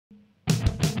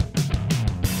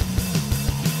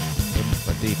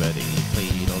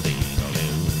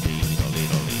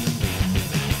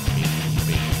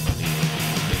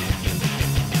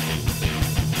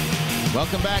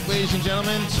Welcome back, ladies and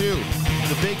gentlemen, to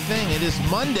The Big Thing. It is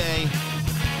Monday,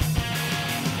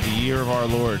 the year of our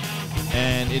Lord,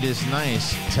 and it is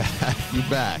nice to have you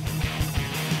back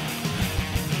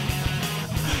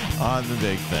on The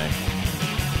Big Thing.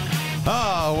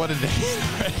 Oh, what a day it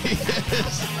already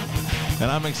is.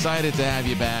 And I'm excited to have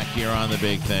you back here on The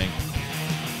Big Thing.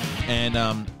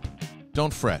 And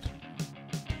don't fret.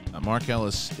 Mark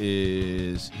Ellis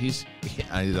he's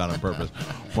on purpose.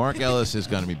 Mark Ellis is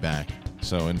going to be back.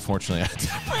 So unfortunately,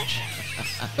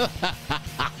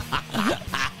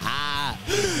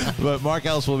 but Mark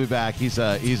Ellis will be back. He's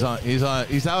out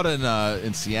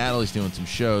in Seattle. He's doing some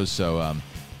shows, so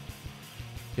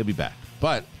he'll be back.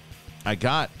 But I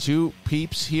got two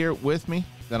peeps here with me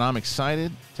that I'm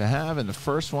excited to have, and the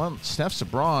first one, Steph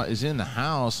Sabra, is in the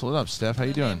house. What up, Steph? How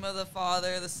you doing? In the name of the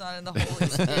Father, the Son, and the Holy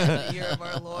Spirit, the year of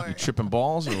our Lord. You tripping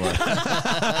balls or what?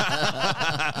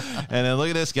 And then look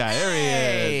at this guy. There he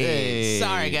is. Hey.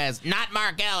 Sorry, guys. Not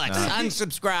Mark Alex.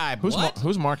 Unsubscribe.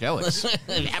 Who's Mark Alex?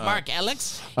 Mark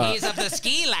Alex? He's of the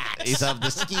Skilax. He's of the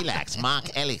Skilax. Mark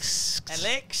Alex.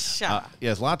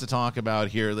 There's a lot to talk about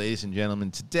here, ladies and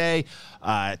gentlemen. Today,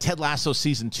 Ted Lasso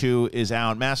Season 2 is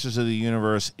out. Masters of the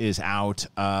Universe is out.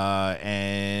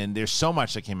 And there's so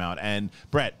much that came out. And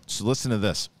Brett, so listen to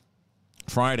this.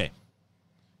 Friday,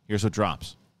 here's what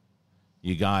drops.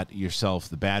 You got yourself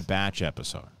the Bad Batch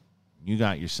episode. You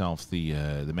got yourself the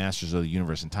Masters of the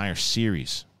Universe entire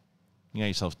series. You got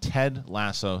yourself Ted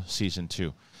Lasso Season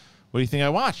 2. What do you think I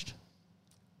watched?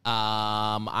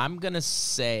 I'm going to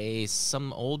say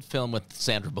some old film with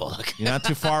Sandra Bullock. You're not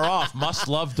too far off. Must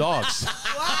Love Dogs.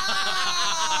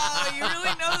 Wow, you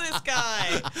really know this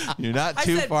guy. You're not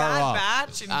too far off.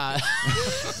 Batch and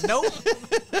nope.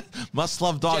 Must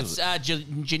Love Dogs.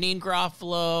 Janine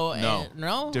Garofalo.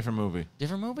 No? Different movie.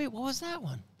 Different movie? What was that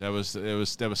one? That was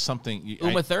something.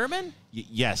 Uma Thurman?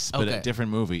 Yes, but a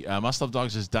different movie. Must Love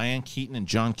Dogs is Diane Keaton and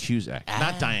John Cusack.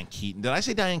 Not Diane Keaton. Did I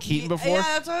say Diane Keaton before? Yeah,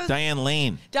 that's what Diane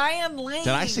Lane. Diane Lane.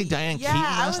 Did I say Diane Keaton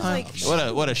last time?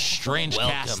 Like, what a strange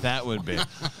cast that would be.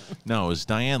 No, it was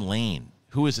Diane Lane,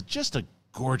 who is just a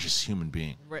gorgeous human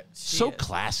being. So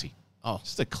classy. Oh,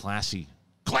 just a classy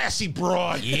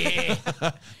broad. Yeah.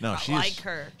 No, she's like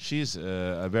her. She's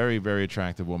a very, very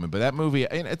attractive woman. But that movie,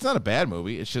 it's not a bad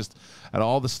movie. It's just out of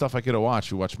all the stuff I could have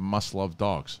watched, we watched Must Love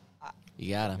Dogs.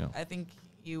 You got him. I think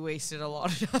you wasted a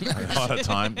lot of time. A lot of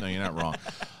time? No, you're not wrong.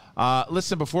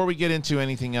 Listen, before we get into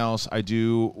anything else, I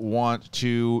do want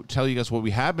to tell you guys what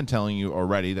we have been telling you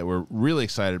already that we're really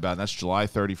excited about, and that's July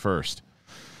 31st.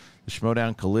 The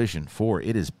Schmodown Collision 4,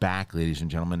 it is back, ladies and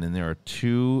gentlemen, and there are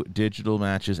 2 digital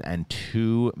matches and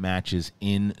 2 matches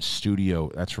in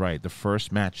studio. That's right. The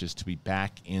first matches to be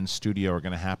back in studio are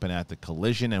going to happen at the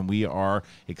Collision, and we are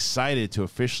excited to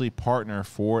officially partner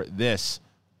for this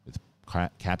with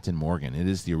Captain Morgan. It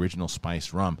is the original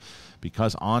spiced rum,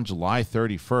 because on July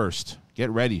 31st,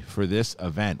 get ready for this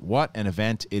event. What an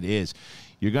event it is.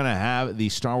 You're going to have the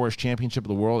Star Wars Championship of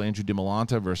the World, Andrew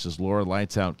DiMolanta versus Laura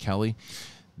Lights Out Kelly.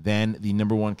 Then the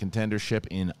number 1 contendership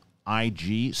in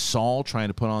IG, Saul trying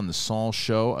to put on the Saul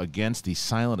show against the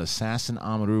silent assassin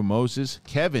Amaru Moses.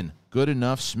 Kevin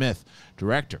Goodenough Smith,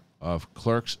 director of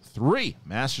Clerks 3,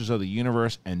 Masters of the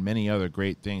Universe, and many other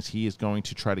great things. He is going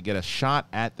to try to get a shot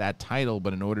at that title,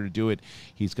 but in order to do it,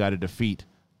 he's got to defeat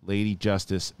Lady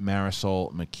Justice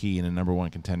Marisol McKee in a number 1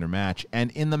 contender match.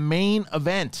 And in the main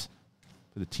event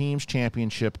for the Team's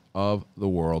Championship of the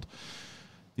World,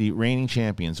 the reigning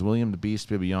champions, William the Beast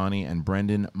Bibiani and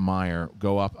Brendan Meyer,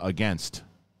 go up against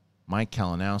Mike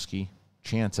Kalinowski,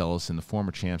 Chance Ellison, the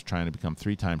former champs trying to become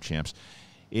 3-time champs.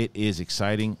 It is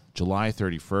exciting. July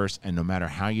 31st, and no matter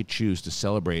how you choose to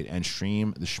celebrate and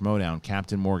stream the Schmodown,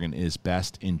 Captain Morgan is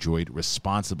best enjoyed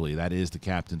responsibly. That is the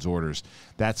captain's orders.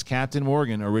 That's Captain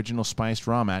Morgan, original spiced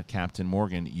rum at Captain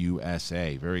Morgan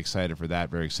USA. Very excited for that.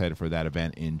 Very excited for that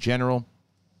event in general,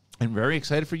 and very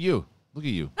excited for you. Look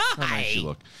at you. How nice you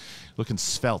look. Looking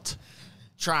svelte.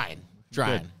 Trying.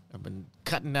 Good. I've been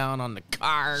cutting down on the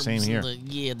carbs. Same here.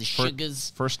 The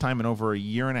sugars. First time in over a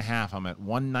year and a half, I'm at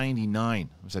 199.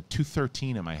 I was at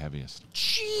 213 at my heaviest.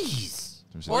 Jeez.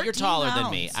 Well, you're 14 taller pounds.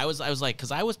 than me. I was like,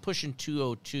 because I was pushing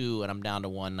 202 and I'm down to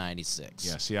 196.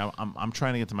 Yeah, see, I'm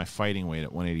trying to get to my fighting weight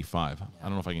at 185. I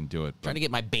don't know if I can do it. Trying to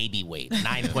get my baby weight,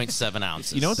 9.7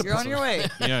 ounces. You know what You're on your way.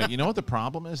 Yeah, you know what the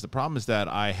problem is? The problem is that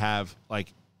I have,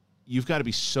 like, you've got to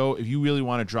be so, if you really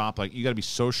want to drop, like, you got to be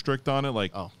so strict on it,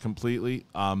 like, completely.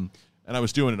 And I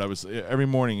was doing it. I was, every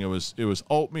morning it was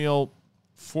oatmeal,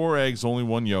 4 eggs, only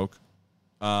 1 yolk.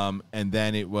 And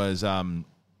then it was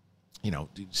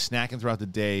snacking throughout the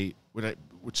day,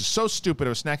 which is so stupid. I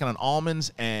was snacking on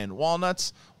almonds and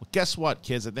walnuts. Well, guess what,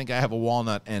 kids? I think I have a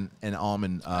walnut and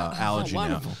almond allergy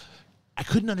now. I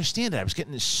couldn't understand it. I was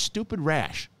getting this stupid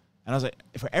rash. And I was like,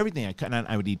 for everything,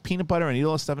 I would eat peanut butter and eat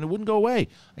all this stuff, and it wouldn't go away.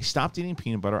 I stopped eating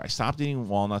peanut butter. I stopped eating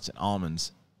walnuts and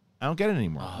almonds. I don't get it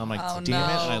anymore. I'm like, damn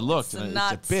it. And I looked, and it's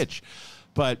a bitch.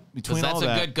 But between all that,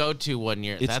 that's a good go-to when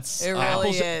you're. It really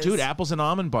is. Dude, apples and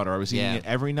almond butter. I was eating it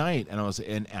every night,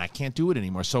 and I can't do it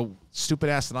anymore. So stupid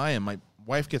ass that I am. My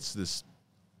wife gets this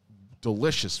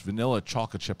delicious vanilla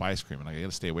chocolate chip ice cream, and I got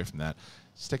to stay away from that.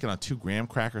 Stick it on 2 graham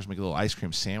crackers, make a little ice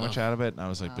cream sandwich out of it, and I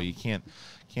was like, but you can't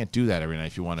do that every night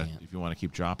if you want to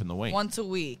keep dropping the weight. Once a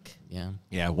week.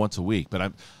 Yeah, once a week.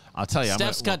 But I'll tell you,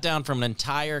 Steph's cut down from an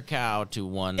entire cow to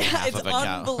one half of a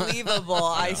cow. It's unbelievable.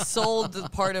 I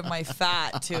sold part of my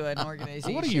fat to an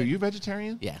organization. What are you? You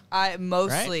vegetarian? Yeah. I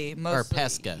mostly Or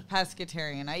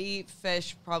pescatarian. I eat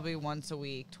fish probably once a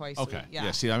week, twice a week.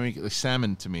 Yeah. See, I mean,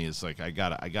 salmon to me is like I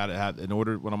gotta have in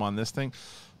order when I'm on this thing.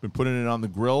 I've been putting it on the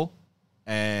grill,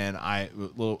 and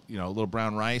little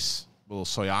brown rice, a little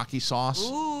soyaki sauce,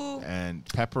 and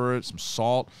pepper, some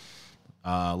salt,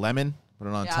 lemon. Put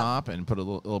it on top and put a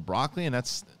little broccoli, and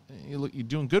you're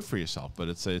doing good for yourself. But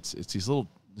it's these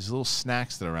little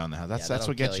snacks that are around the house. That's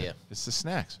what gets you. It's the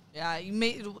snacks. Yeah,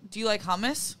 do you like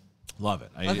hummus? Love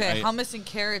it. Hummus and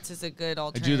carrots is a good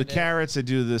alternative. I do the carrots. I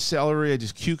do the celery. I do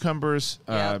cucumbers.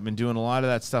 I've been doing a lot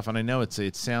of that stuff, and I know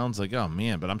it sounds like, oh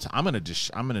man, but I'm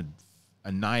gonna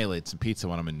annihilate some pizza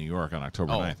when I'm in New York on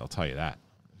October 9th. I'll tell you that.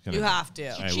 You have to.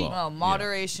 I will. Well,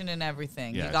 moderation and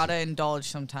everything. You got to indulge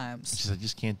sometimes. I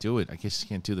just can't do it. I just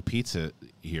can't do the pizza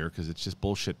here because it's just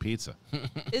bullshit pizza.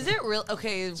 Is it real?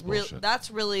 Okay,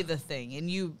 that's really the thing.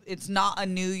 And it's not a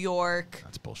New York.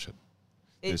 That's bullshit.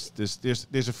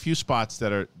 There's a few spots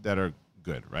that are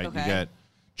good, right? Okay. You got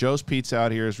Joe's Pizza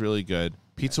out here is really good.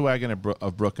 Pizza Wagon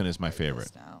of Brooklyn is my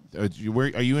favorite. Are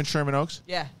you in Sherman Oaks?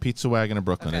 Yeah. Pizza Wagon of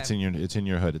Brooklyn. Okay. It's in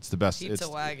your hood. It's the best. Pizza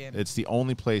Wagon. It's the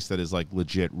only place that is like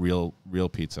legit real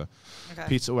pizza. Okay.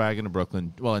 Pizza Wagon of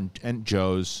Brooklyn. Well, and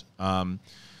Joe's.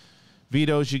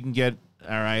 Vito's you can get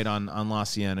all right on La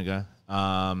Cienega.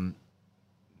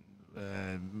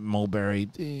 Mulberry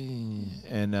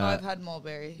and I've had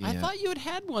mulberry. I thought you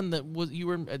had one that was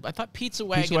I thought Pizza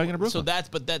Wagon. Pizza Wagon of Brooklyn.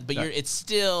 So it's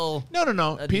still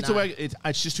no. Pizza Wagon.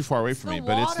 It's just too far away from me.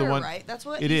 But it's the one. Right? That's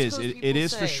what it East is. Coast It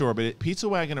is say. for sure. But Pizza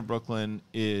Wagon of Brooklyn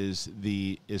is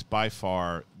by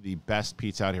far the best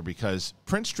pizza out here because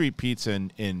Prince Street Pizza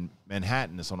in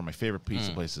Manhattan is one of my favorite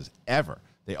pizza places ever.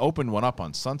 They opened one up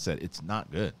on Sunset. It's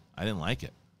not good. I didn't like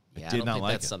it. Yeah, I did not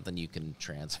like that's it. something you can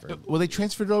transfer. Well, they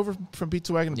transferred it over from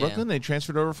Pizza Wagon to Brooklyn. They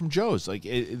transferred it over from Joe's. Like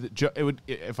it would.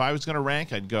 If I was going to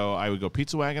rank, I would go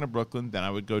Pizza Wagon of Brooklyn. Then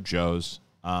I would go Joe's.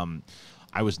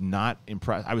 I was not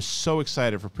impressed. I was so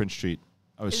excited for Prince Street.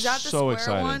 I was Is that the so square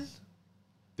excited. one?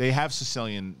 They have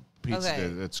Sicilian pizza there.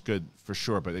 That's good for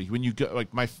sure. But when you go,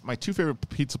 like my 2 favorite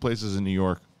pizza places in New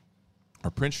York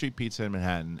are Prince Street Pizza in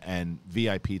Manhattan and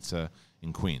VI Pizza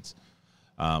in Queens.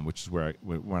 Which is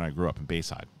when I grew up in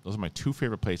Bayside. Those are my 2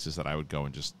 favorite places that I would go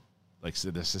and just like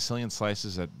the Sicilian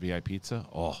slices at VI Pizza.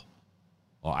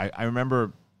 I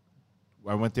remember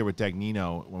I went there with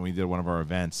Dagnino when we did one of our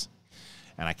events,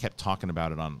 and I kept talking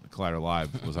about it on Collider Live.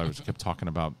 I kept talking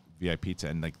about VI Pizza,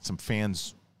 and like some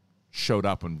fans showed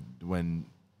up when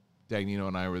Dagnino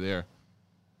and I were there.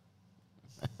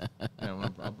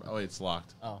 It's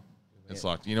locked. Oh. It's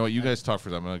locked. You know what? You guys talk for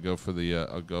that. I'm gonna go for the.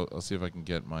 I'll see if I can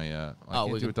get my. I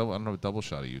can't do a double. I don't have a double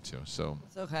shot of you two. So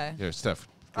It's okay. here, Steph.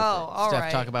 All Steph, right.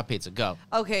 talk about pizza. Go.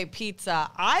 Okay, pizza.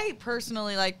 I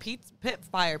personally like Pit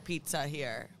Fire Pizza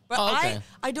here. But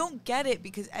I don't get it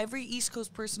because every East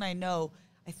Coast person I know,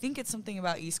 I think it's something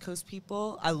about East Coast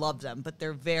people. I love them, but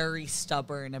they're very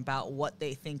stubborn about what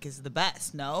they think is the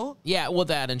best, no? Yeah, well,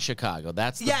 that in Chicago.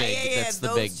 That's the big. Yeah, that's the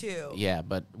those big. two. Yeah,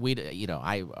 but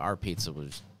our pizza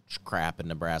was crap in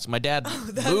Nebraska. My dad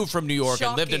moved from New York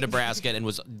and lived in shocking. Nebraska, and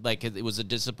was like, it was a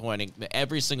disappointing.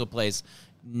 Every single place,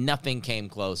 nothing came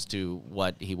close to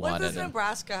what he What wanted. does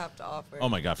Nebraska have to offer? Oh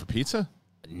my God, for pizza?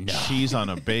 No. Cheese on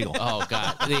a bagel. Oh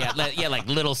God, yeah, like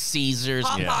Little Caesars,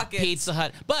 Hot Pockets. Pizza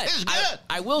Hut. But It's good.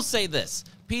 I will say this: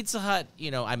 Pizza Hut.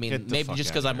 I mean, Get the maybe fuck just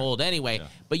outta because I'm here. old anyway. Yeah.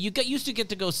 But you used to get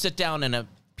to go sit down in a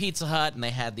Pizza Hut, and they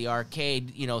had the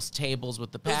arcade, tables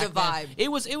with the was a Pac-Man. vibe. It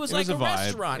was like a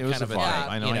restaurant It was kind a of vibe. a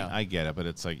thing. I know. I get it, but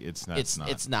it's like it's not.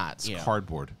 It's not. It's you know.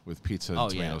 cardboard with pizza and Oh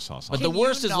tomato yeah, sauce. but on the it. Can you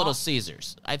worst is Little not-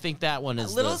 Caesars. I think that one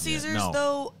is Little the, Caesars, no.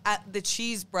 though, the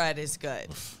cheese bread is good.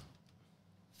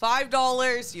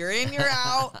 $5, you're in, you're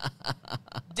out.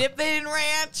 Dip it in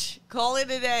ranch, call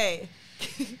it a day.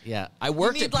 Yeah, I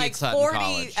worked you need at like Pizza Hut in 40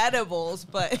 college. edibles,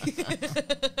 but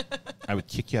I would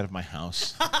kick you out of my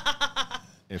house.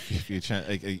 If you try,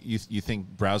 like, you think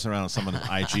browsing around on someone's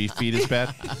IG feed is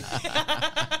bad?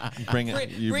 Bring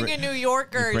bring a New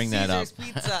Yorker. bring that Caesar's up.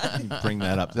 Pizza. Bring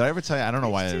that up. Did I ever tell you? I don't know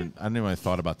why. I don't know why I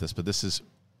thought about this, but this is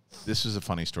a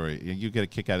funny story. You get a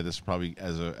kick out of this, probably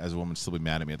as a woman, still be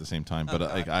mad at me at the same time. But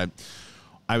like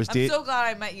I was dating. I'm so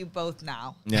glad I met you both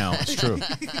now. No, it's true.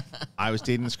 I was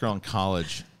dating this girl in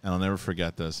college, and I'll never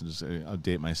forget this. And just, I'll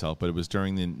date myself, but it was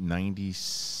during the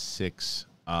 '96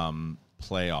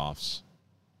 playoffs.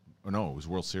 Oh no, it was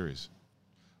World Series.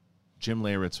 Jim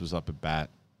Leyritz was up at bat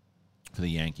for the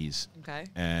Yankees. Okay.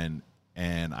 And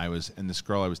this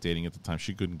girl I was dating at the time,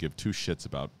 she couldn't give two shits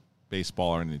about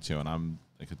baseball or anything too. And I'm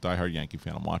like a diehard Yankee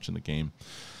fan. I'm watching the game.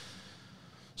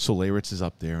 So Leyritz is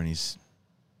up there, and he's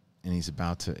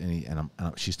about to,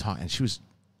 she's talking, and she was,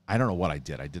 I don't know what I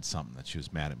did. I did something that she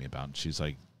was mad at me about. And she's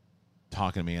like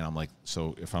talking to me, and I'm like,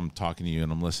 so if I'm talking to you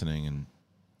and I'm listening, and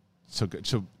so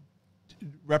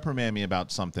reprimand me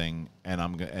about something,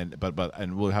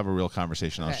 and we'll have a real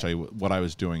conversation. I'll show you what I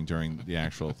was doing during the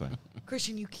actual thing.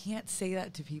 Christian, you can't say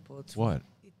that to people. It's What?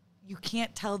 You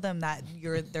can't tell them that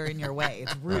they're in your way.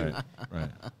 It's rude. Right.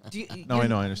 I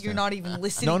know. I understand. You're not even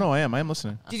listening. No, I am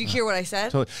listening. Did you hear what I said?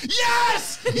 Totally.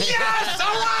 Yes! Yes!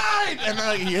 All right! And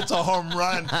then he hits a home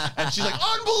run, and she's like,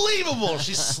 unbelievable!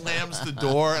 She slams the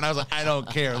door, and I was like, I don't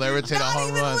care. Leyritz hit a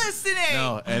home run. Not even listening.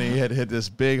 No, and he had hit this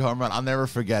big home run. I'll never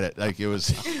forget it. Like, it was,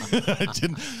 I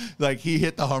didn't, like, he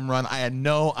hit the home run. I had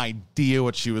no idea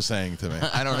what she was saying to me.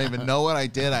 I don't even know what I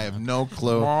did. I have no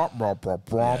clue.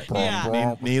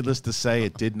 Yeah. Needless to say,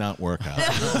 it did not work out.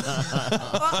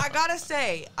 Well, I gotta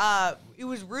say, it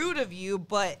was rude of you,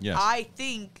 but Yes. I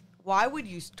think, why would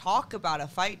you talk about a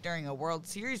fight during a World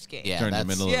Series game? Yeah, During the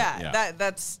that's, middle of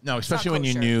That's No, it's not especially when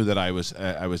you kosher. knew that I was.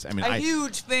 I mean, a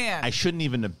huge fan. I shouldn't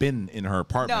even have been in her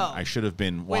apartment. No. I should have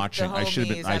been With watching. the I should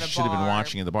have been. homies I at a should have been bar.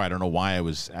 watching at the bar. I don't know why I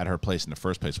was at her place in the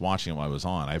first place watching it while I was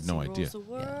on. I have no Rules idea. the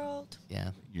world. yeah.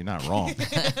 You're not wrong.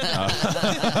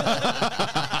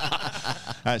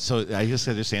 So I just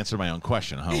answered my own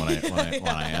question, huh? When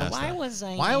I asked. Why that. was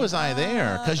I? Why was I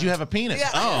there? Because you have a penis. Yeah.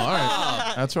 Oh, all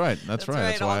right. That's right. That's right. right.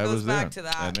 That's All why I goes was there. back to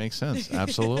that. makes sense.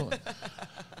 Absolutely.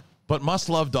 But must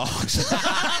love dogs.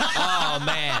 Oh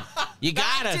man, you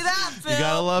gotta. To that, Phil. You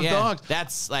gotta love dogs.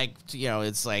 That's like,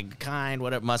 it's like kind.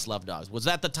 What it must love dogs. Was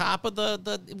that the top of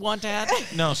the want to have?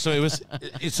 No, so it was.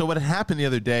 So what had happened the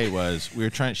other day was we were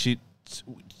trying.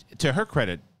 To her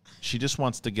credit, she just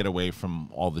wants to get away from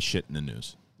all the shit in the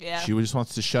news. Yeah. She just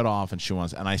wants to shut off, and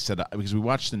I said, because we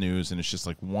watch the news, and it's just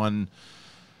like one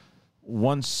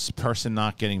person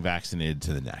not getting vaccinated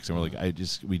to the next, and we're like,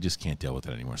 we just can't deal with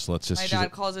it anymore. So let's just. My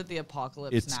dad calls it the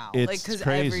apocalypse It's- now. it's Like, because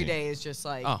crazy. every day is just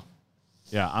like. Oh,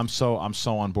 Yeah, I'm so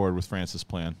on board with Francis'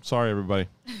 plan. Sorry, everybody.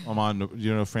 I'm on.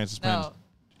 You know Francis' plan. No.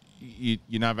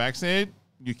 You're not vaccinated.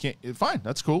 You can't. Fine,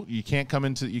 that's cool. You can't come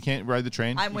into. You can't ride the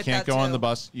train. I'm you with can't that go on too. the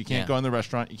bus. You can't Yeah. go in the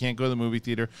restaurant. You can't go to the movie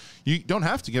theater. You don't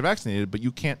have to get vaccinated, but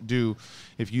you can't do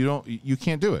if you don't. You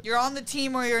can't do it. You're on the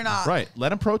team or you're not. Right. Let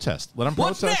them protest. Let them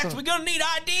what's protest. next? We're gonna need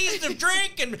IDs to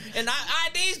drink and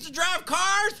IDs to drive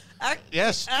cars.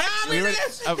 Yes. We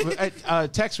Communists! already,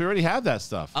 Tex, we already have that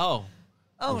stuff. Oh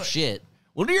shit.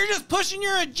 Well, you're just pushing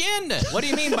your agenda. What do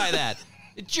you mean by that?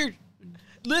 It's your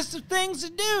list of things to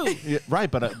do. Yeah,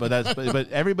 right, but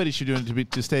everybody should do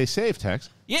it to stay safe, Tex.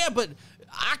 Yeah, but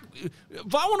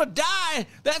if I want to die,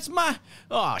 that's my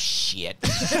shit.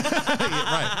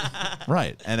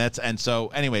 Right. And so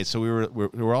anyway, so we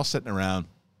were all sitting around,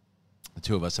 the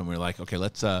two of us, and we were like, okay,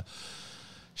 let's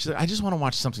she's like, I just want to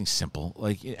watch something simple.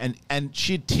 Like and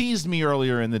she had teased me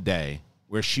earlier in the day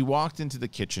where she walked into the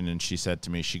kitchen and she said to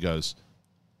me, she goes,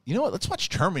 you know what, let's watch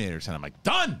Terminator. And I'm like,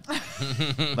 done.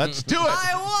 Let's do it.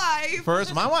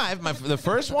 My wife. The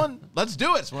first one, let's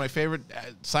do it. It's one of my favorite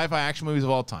sci-fi action movies of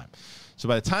all time. So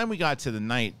by the time we got to the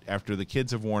night after the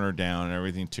kids have worn her down and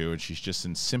everything too, and she's just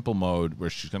in simple mode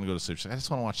where she's going to go to sleep, she's like, I just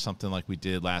want to watch something like we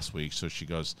did last week. So she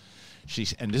goes,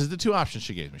 and this is the two options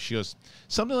she gave me. She goes,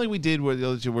 something like we did where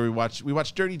we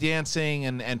watched Dirty Dancing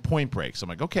and Point Break. So I'm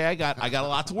like, okay, I got a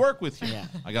lot to work with here. Yeah.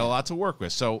 I got a lot to work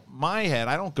with. So my head,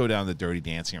 I don't go down the Dirty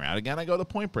Dancing route again. I go the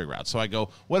Point Break route. So I go,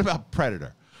 what about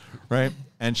Predator? Right?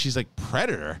 And she's like,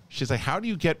 Predator? She's like, how do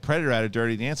you get Predator out of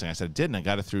Dirty Dancing? I said, I didn't. I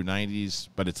got it through 90s,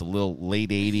 but it's a little late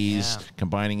 80s,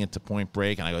 combining it to Point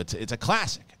Break. And I go, it's a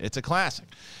classic. It's a classic.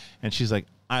 And she's like,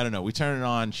 I don't know. We turn it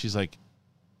on. She's like,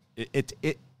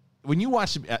 when you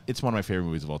watch it, it's one of my favorite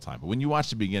movies of all time. But when you watch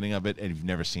the beginning of it and you've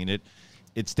never seen it,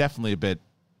 it's definitely a bit.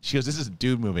 She goes, "This is a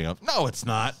dude movie." I go, no, it's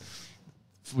not.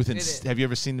 It is. Have you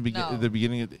ever seen the No.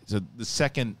 beginning? So the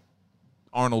second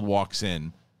Arnold walks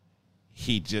in,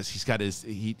 he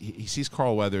sees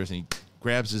Carl Weathers and he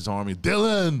grabs his arm.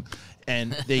 Dylan.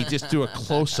 And they just do a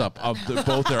close up of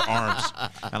both their arms.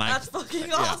 And that's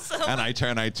fucking awesome. And I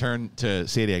turn to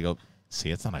Sadie. I go, see,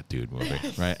 it's not a dude movie,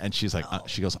 right? And she's like,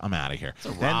 she goes, I'm out of here. It's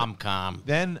a rom-com.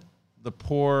 Then my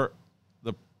poor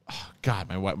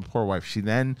wife. She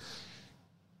then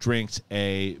drinks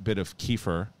a bit of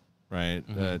kefir, right?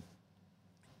 Mm-hmm.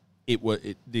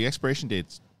 The expiration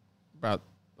date's about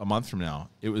a month from now.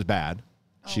 It was bad.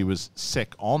 She was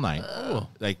sick all night,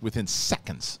 like within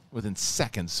seconds.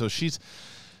 So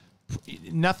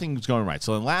nothing's going right.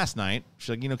 So then last night, she's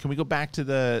like, can we go back to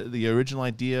the original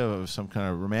idea of some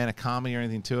kind of romantic comedy or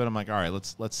anything to it? I'm like, all right,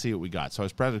 let's see what we got. So I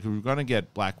was present. We were going to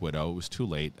get Black Widow. It was too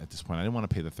late at this point. I didn't want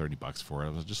to pay the $30 for it.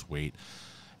 I was just wait.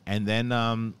 And then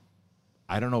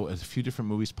I don't know, a few different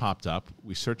movies popped up.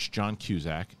 We searched John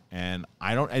Cusack, and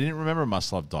I didn't remember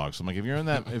Must Love Dogs. So I'm like, if you're in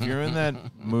that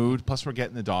mood, plus we're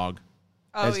getting the dog.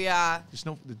 Oh, yeah.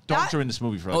 The dogs are in this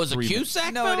movie for like 3 minutes.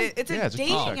 Cusack? No, it's a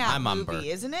dating app I'm movie,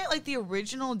 isn't it? Like the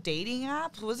original dating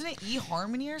app? Wasn't it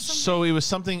eHarmony or something? So it was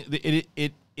something.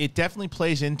 It definitely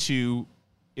plays into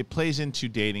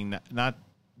dating, not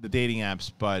the dating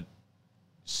apps, but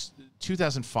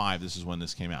 2005. This is when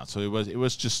this came out. So it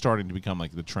was just starting to become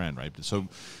like the trend, right? So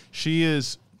she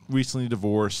is recently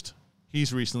divorced.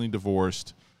 He's recently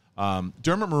divorced.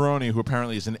 Dermot Mulroney, who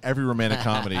apparently is in every romantic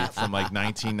comedy from like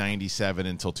 1997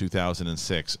 until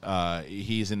 2006,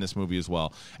 he's in this movie as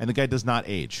well. And the guy does not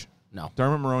age. No.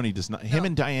 Dermot Mulroney does not. Him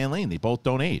and Diane Lane, they both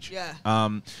don't age. Yeah.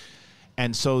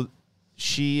 And so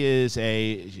she's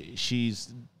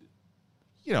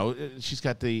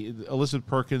got Elizabeth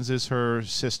Perkins is her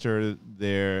sister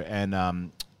there.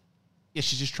 And,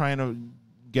 she's just trying to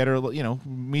get her,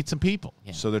 meet some people.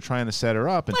 Yeah. So they're trying to set her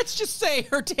up. And let's just say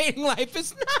her dating life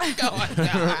is not going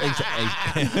down.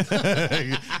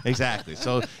 Exactly.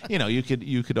 So,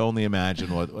 you could only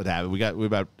imagine what happened. We're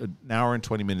about an hour and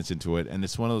 20 minutes into it, and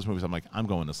it's one of those movies I'm like, I'm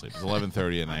going to sleep. It's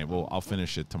 11:30 at night. Well, I'll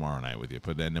finish it tomorrow night with you.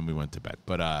 But then we went to bed.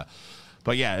 But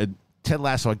yeah, Ted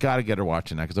Lasso, I got to get her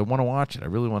watching that because I want to watch it. I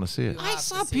really want to see it. I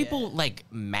saw people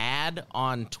mad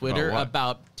on Twitter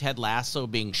about Ted Lasso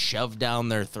being shoved down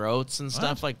their throats and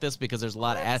stuff like this because there's a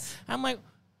lot of ads. I'm like,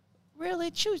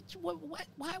 really? Choose what?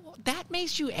 Why? That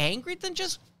makes you angry? Then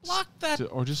just block that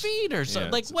feed or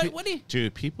something. What do you?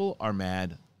 Dude, people are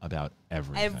mad about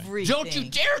everything. Don't you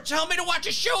dare tell me to watch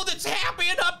a show that's happy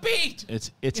and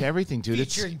upbeat. It's everything, dude.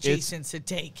 Featuring Jason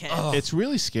Sudeikis. It's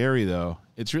really scary though.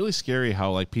 It's really scary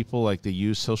how people they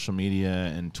use social media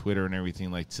and Twitter and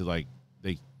everything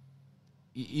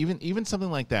even something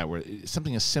like that where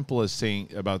something as simple as saying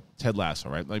about Ted Lasso,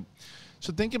 right?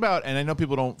 So think about, and I know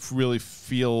people don't really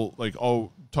feel like,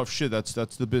 oh, tough shit, that's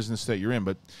the business that you're in,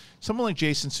 but someone like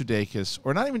Jason Sudeikis,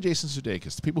 or not even Jason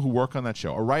Sudeikis, the people who work on that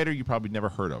show, a writer you probably never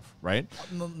heard of, right?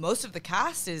 Most of the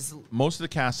cast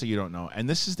that you don't know, and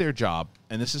this is their job,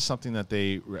 and this is something that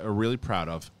they are really proud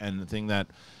of, and the thing that,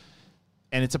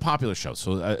 and it's a popular show,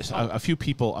 so a few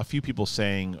people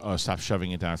saying, oh, stop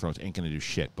shoving it down our throats ain't gonna do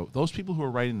shit, but those people who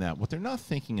are writing that, what they're not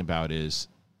thinking about is,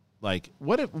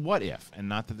 what if, and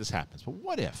not that this happens, but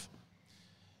what if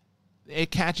it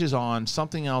catches on,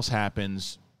 something else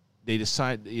happens, they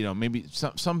decide, maybe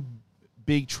some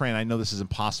big train, I know this is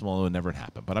impossible, it would never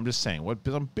happen, but I'm just saying,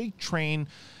 some big train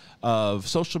of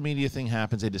social media thing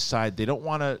happens, they decide they don't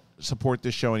want to support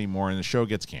this show anymore, and the show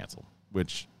gets canceled,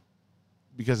 which,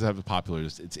 because of how popular it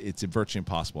is, it's virtually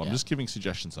impossible. I'm just giving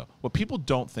suggestions, though. What people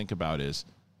don't think about is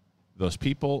those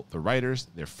people, the writers,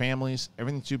 their families,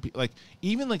 everything to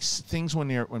even things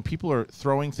when people are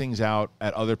throwing things out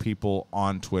at other people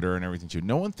on Twitter and everything too.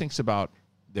 No one thinks about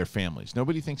their families.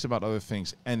 Nobody thinks about other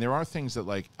things. And there are things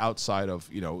that outside of,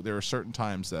 there are certain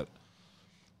times that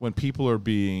when people are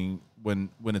when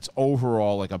it's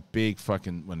overall a big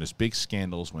when there's big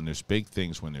scandals, when there's big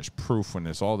things, when there's proof, when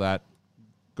there's all that,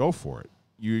 go for it.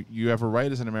 You have a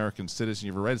right as an American citizen,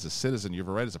 you have a right as a citizen, you have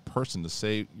a right as a person to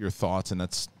say your thoughts, and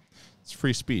it's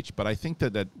free speech. But I think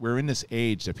that we're in this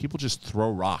age that people just throw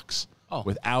rocks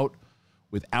without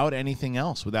anything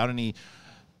else, without anything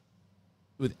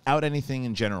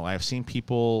in general. I've seen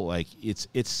people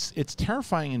it's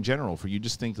terrifying in general for you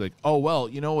just think oh, well,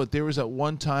 you know what, there was at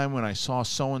one time when I saw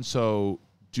so-and-so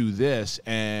do this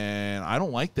and I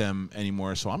don't like them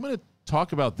anymore, so I'm going to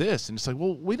talk about this. And it's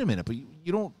well, wait a minute, but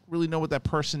you don't really know what that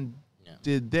person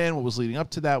did then, what was leading up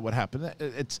to that, what happened.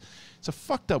 It's a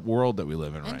fucked up world that we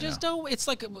live in right now. And just don't. It's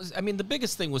like it was. I mean, the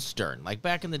biggest thing was Stern. Like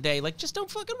back in the day, like just don't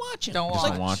fucking watch him. Don't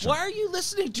watch him. Why are you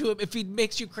listening to him if he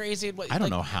makes you crazy? I don't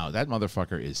know how that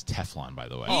motherfucker is Teflon. By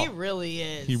the way, he really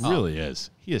is. He really is.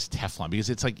 He is Teflon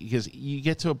because it's like because you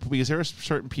get to because there are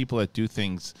certain people that do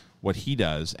things what he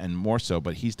does and more so,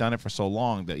 but he's done it for so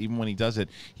long that even when he does it,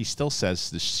 he still says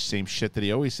the same shit that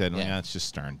he always said. And it's just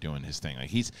Stern doing his thing. Like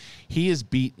he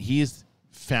has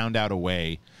found out a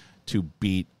way to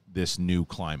beat this new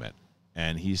climate,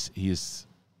 and he's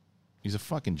a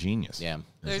fucking genius. Yeah,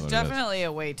 there's definitely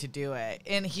a way to do it,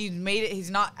 and he made it.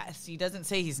 He doesn't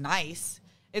say he's nice.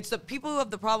 It's the people who have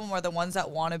the problem are the ones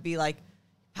that want to be like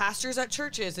pastors at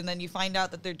churches, and then you find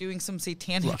out that they're doing some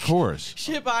satanic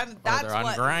shit behind. That's they're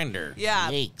on Grindr. Yeah,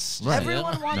 Yikes. Right.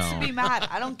 Everyone wants to be mad.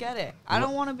 I don't get it. I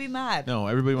don't want to be mad. No,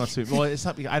 everybody wants to be. Well, it's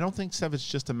not. I don't think, Steph, it's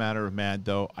just a matter of mad,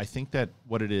 though. I think that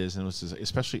what it is, and this is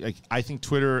especially, like, I think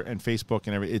Twitter and Facebook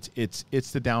and everything,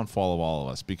 it's the downfall of all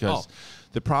of us because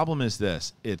the problem is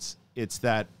this. It's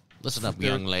that. Listen up,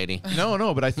 young lady.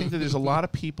 No, but I think that there's a lot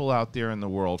of people out there in the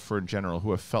world, in general, who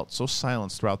have felt so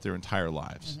silenced throughout their entire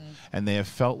lives. Mm-hmm. And they have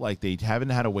felt like they haven't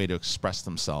had a way to express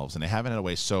themselves, and they haven't had a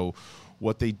way. So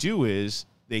what they do is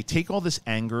they take all this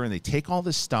anger, and they take all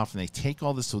this stuff, and they take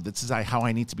all this, so this is how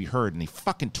I need to be heard, and they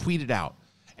fucking tweet it out.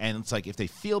 And it's like if they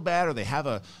feel bad or they have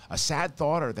a sad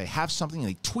thought or they have something, and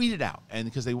they tweet it out. And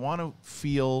because they want to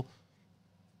feel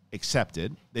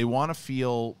accepted, they want to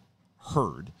feel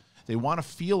heard. They want to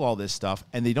feel all this stuff,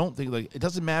 and they don't think like it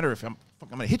doesn't matter if I'm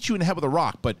going to hit you in the head with a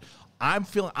rock, but I'm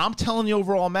telling the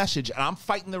overall message, and I'm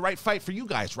fighting the right fight for you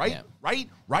guys, right? Yeah.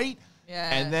 Right? Yeah.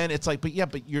 And then it's like, but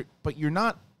you're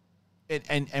not,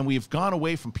 and we've gone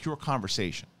away from pure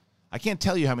conversation. I can't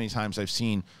tell you how many times I've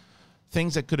seen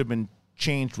things that could have been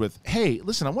changed with, hey,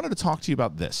 listen, I wanted to talk to you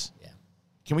about this. Yeah.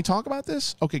 Can we talk about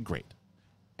this? Okay, great.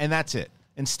 And that's it.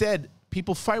 Instead,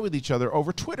 people fight with each other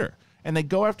over Twitter, and they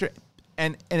go after.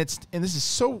 And this is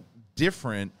so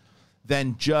different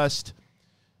than just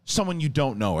someone you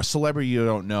don't know, a celebrity you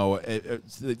don't know,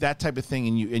 that type of thing,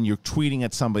 and you're tweeting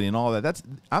at somebody and all that.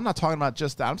 I'm not talking about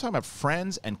just that. I'm talking about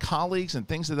friends and colleagues and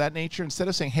things of that nature. Instead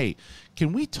of saying, "Hey,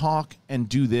 can we talk and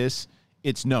do this?"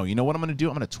 It's no. You know what I'm going to do?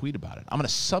 I'm going to tweet about it. I'm going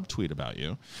to subtweet about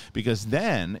you, because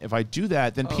then if I do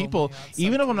that, then people,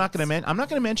 even if I'm not going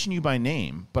to mention you by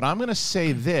name, but I'm going to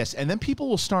say this, and then people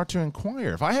will start to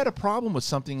inquire. If I had a problem with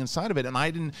something inside of it, and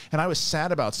I was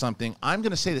sad about something, I'm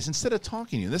going to say this instead of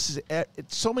talking to you. This is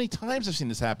so many times I've seen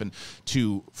this happen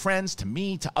to friends, to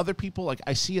me, to other people. Like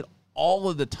I see it all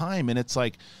of the time, and it's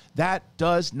like that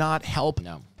does not help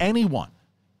anyone.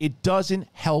 It doesn't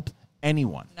help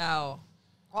anyone. No.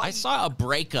 I saw a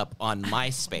breakup on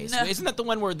MySpace. No. Isn't that the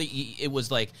one where it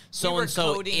was like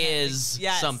so-and-so is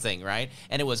something, right?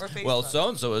 And it was, well,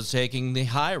 so-and-so is taking the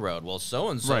high road. Well,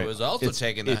 so-and-so is also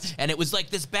taking that. And it was like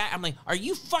this bad. I'm like, are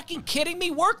you fucking kidding me?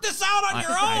 Work this out on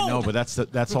your own. I know, but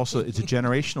that's also, it's a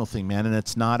generational thing, man. And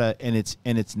it's not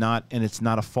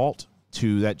a fault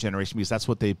to that generation, because that's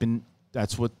what they've learned.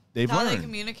 That's how they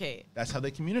communicate. That's how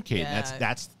they communicate. Yeah.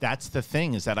 That's the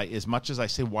thing, is that as much as I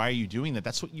say, why are you doing that?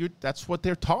 That's what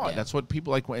they're taught. Yeah. That's what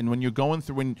people like. And when you're growing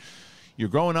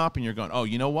up and you're going, oh,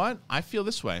 you know what? I feel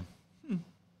this way.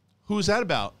 Who's that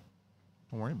about?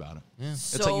 Don't worry about it. Yeah. It's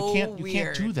so like you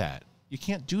can't do that. You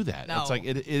can't do that. No. It's like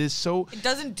it is so. It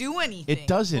doesn't do anything. It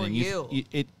doesn't.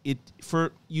 For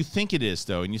and you think it is,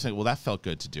 though, and you think, well, that felt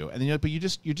good to do, and then but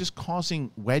you're just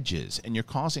causing wedges, and you're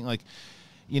causing like.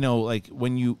 Like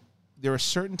when there are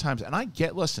certain times, and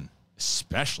listen,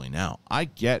 especially now, I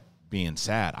get being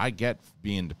sad. I get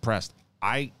being depressed.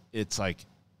 It's like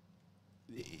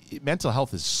mental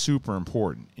health is super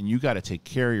important, and you got to take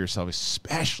care of yourself,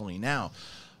 especially now.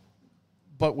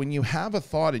 But when you have a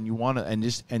thought and you want to,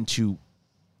 and to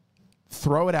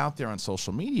throw it out there on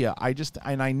social media,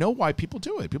 I know why people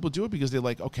do it. People do it because they're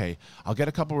like, okay, I'll get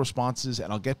a couple responses,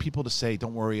 and I'll get people to say,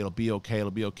 don't worry, it'll be okay.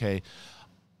 It'll be okay.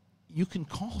 You can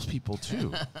call people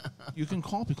too. You can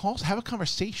call people. Have a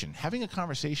conversation. Having a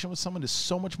conversation with someone is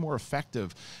so much more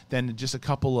effective than just a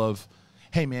couple of,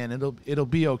 "Hey man, it'll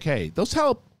be okay." Those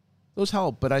help.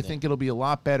 But I think it'll be a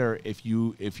lot better if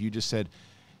you just said,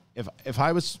 if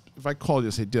I called you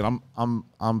and said, "Dude,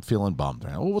 I'm feeling bummed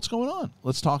right now." Well, what's going on?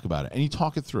 Let's talk about it, and you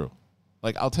talk it through.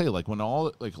 Like I'll tell you, like when a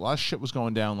lot of shit was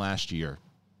going down last year,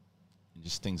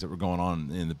 just things that were going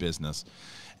on in the business,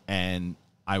 and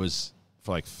I was.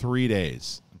 For like 3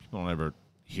 days, people don't ever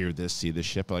hear this, see this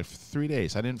shit, but like for 3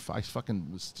 days, I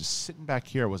fucking was just sitting back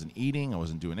here. I wasn't eating. I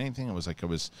wasn't doing anything. It was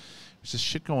just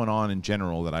shit going on in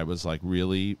general that I was like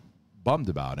really bummed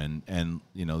about. And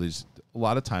there's a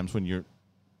lot of times when you're,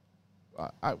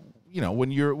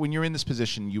 when you're in this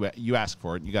position, you ask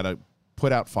for it. You got to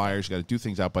put out fires. You got to do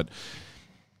things out, but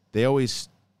they always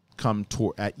come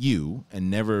at you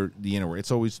and never the inner.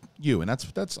 It's always you, and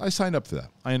that's I signed up for that.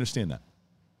 I understand that,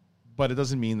 but it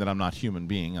doesn't mean that I'm not a human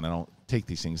being and I don't take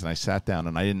these things. And I sat down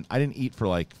and I didn't eat for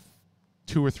like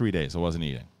 2 or 3 days. I wasn't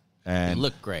eating, and you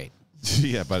look great.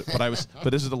 Yeah, but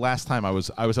this is the last time I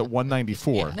was at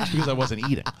 194 because I wasn't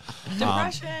eating.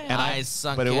 Depression.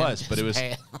 But it was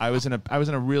I was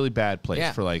in a really bad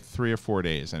place for like 3 or 4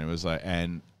 days, and it was like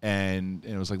and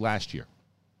it was like last year.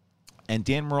 And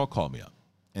Dan Murrell called me up,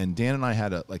 and Dan and I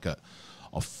had a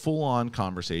full on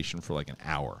conversation for like an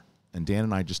hour, and Dan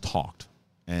and I just talked,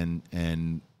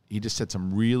 and he just said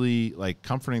some really like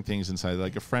comforting things inside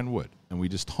like a friend would, and we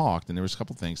just talked, and there was a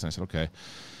couple things, and I said, okay.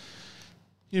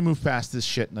 You move past this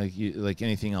shit, like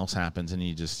anything else happens, and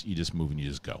you just move and you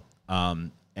just go.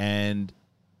 And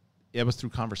it was through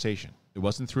conversation. It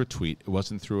wasn't through a tweet. It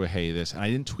wasn't through a hey this. And I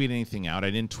didn't tweet anything out. I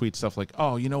didn't tweet stuff like,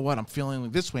 oh, you know what? I'm feeling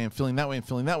like this way. I'm feeling that way. I'm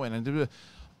feeling that way. And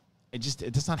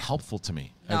it's not helpful to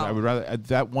me. No. I would rather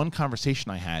that one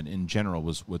conversation I had in general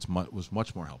was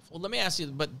much more helpful. Well, let me ask you.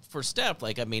 But for Steph,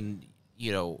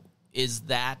 is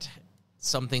that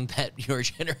something that your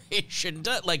generation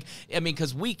does?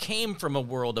 Because we came from a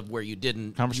world of where you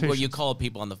didn't, where you called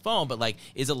people on the phone, but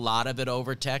is a lot of it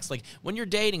over text? Like when you're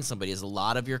dating somebody, is a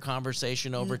lot of your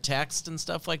conversation over text and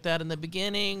stuff like that in the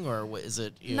beginning, or is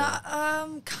it?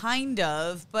 Kind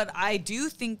of, but I do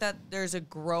think that there's a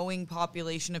growing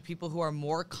population of people who are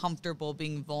more comfortable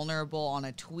being vulnerable on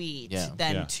a tweet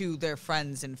than to their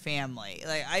friends and family.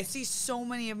 Like I see so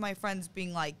many of my friends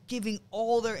being giving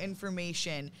all their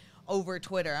information over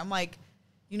Twitter. I'm like,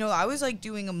 I was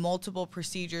doing multiple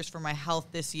procedures for my health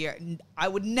this year, and I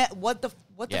would what the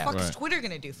fuck is Twitter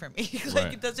gonna do for me?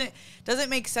 It doesn't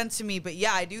make sense to me. But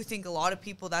yeah, I do think a lot of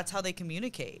people, that's how they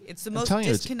communicate. It's the most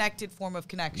disconnected form of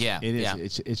connection. Yeah, it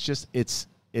is.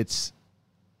 It's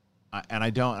and I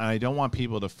don't want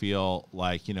people to feel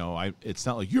like it's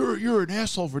not like you're an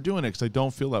asshole for doing it, because I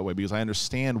don't feel that way, because I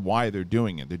understand why they're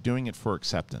doing it. They're doing it for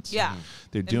acceptance. Yeah,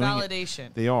 they're doing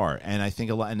validation. They are, and I think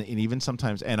a lot, and even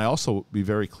sometimes, and I also be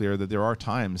very clear that there are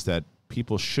times that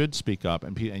people should speak up,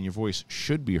 and your voice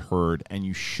should be heard, and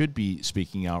you should be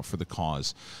speaking out for the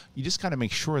cause. You just got to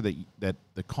make sure that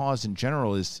the cause in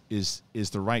general is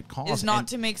the right cause. Is not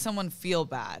to make someone feel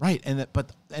bad, right?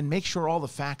 And make sure all the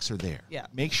facts are there. Yeah.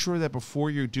 Make sure that before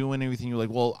you're doing anything, you're like,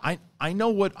 well, I know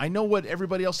what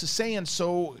everybody else is saying,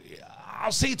 so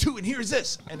I'll say it too. And here's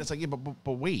this, and it's like, yeah,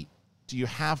 but wait, do you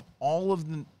have all of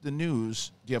the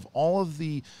news? Do you have all of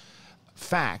the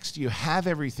facts? Do you have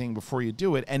everything before you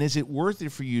do it? And is it worth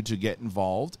it for you to get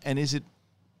involved? And is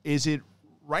it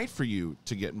right for you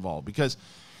to get involved? Because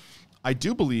I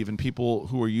do believe in people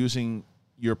who are using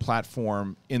your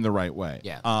platform in the right way.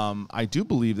 Yeah. I do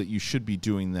believe that you should be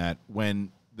doing that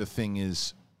when the thing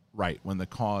is right, when the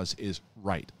cause is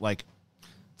right.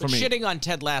 But shitting on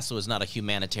Ted Lasso is not a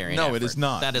humanitarian No, effort. it is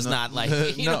not. That is not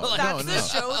that's the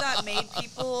show that made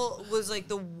people, was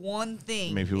the one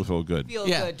thing. Made people feel good.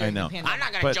 Good during the pandemic. I'm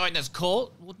not going to join this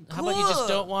cult. Well, how about you just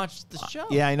don't watch the show?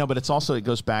 Yeah, I know, but it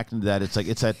goes back into that.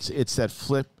 It's that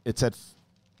flip.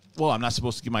 Well, I'm not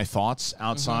supposed to give my thoughts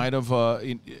outside of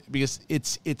because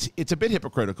it's a bit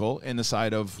hypocritical in the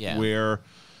side of where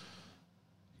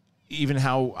even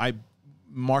how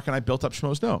Mark and I built up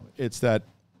Schmoes Know. It's that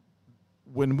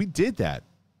when we did that,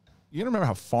 you gotta remember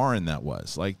how foreign that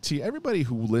was. To everybody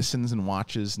who listens and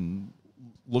watches and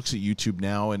looks at YouTube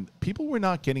now, and people were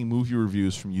not getting movie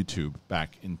reviews from YouTube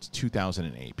back in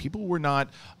 2008. People were not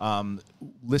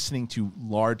listening to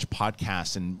large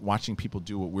podcasts and watching people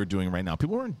do what we're doing right now.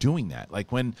 People weren't doing that.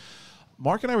 When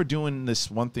Mark and I were doing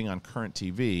this one thing on Current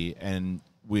TV, and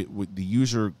we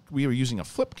were using a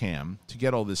flip cam to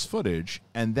get all this footage,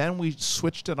 and then we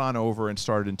switched it on over and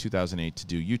started in 2008 to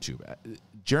do YouTube.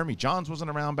 Jeremy Johns wasn't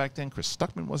around back then. Chris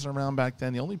Stuckman wasn't around back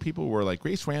then. The only people were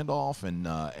Grace Randolph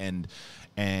and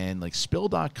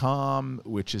Spill.com,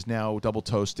 which is now Double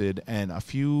Toasted, and a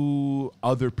few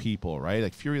other people,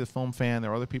 right? Fury the Film Fan. There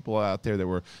were other people out there that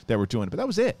were doing it, but that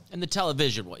was it. And the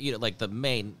television, the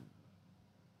main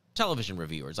television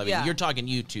reviewers. I mean, you're talking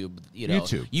YouTube.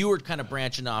 YouTube. You were kind of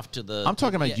branching off to the. I'm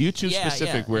talking about YouTube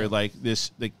specific, where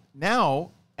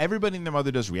now. Everybody and their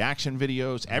mother does reaction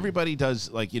videos. Everybody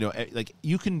does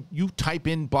you type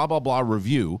in blah blah blah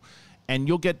review, and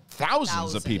you'll get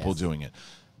thousands of people doing it.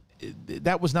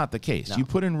 That was not the case. No. You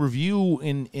put in review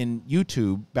in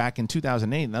YouTube back in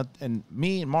 2008, and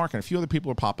me and Mark and a few other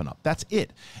people are popping up. That's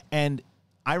it. And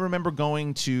I remember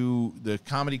going to the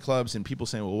comedy clubs and people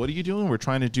saying, "Well, what are you doing? We're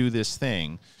trying to do this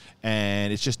thing,"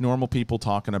 and it's just normal people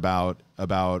talking about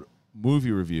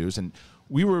movie reviews, and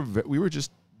we were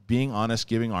just being honest,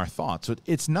 giving our thoughts. So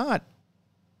it's not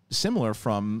similar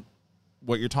from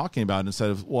what you're talking about.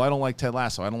 Instead of, well, I don't like Ted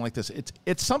Lasso, I don't like this.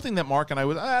 It's something that Mark and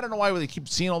I don't know why they keep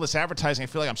seeing all this advertising. I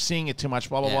feel like I'm seeing it too much.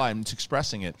 Blah blah blah. I'm just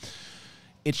expressing it.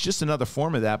 It's just another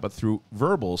form of that, but through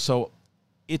verbal. So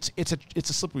it's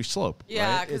a slippery slope.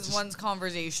 Yeah, because right? One's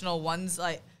conversational, one's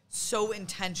like so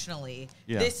intentionally.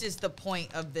 Yeah. This is the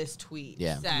point of this tweet.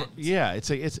 Yeah, yeah.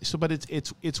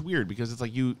 It's weird because it's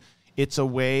like it's a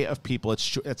way of people.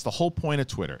 It's the whole point of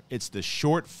Twitter. It's the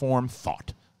short form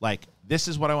thought. Like, this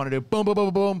is what I want to do. Boom, boom,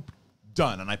 boom, boom,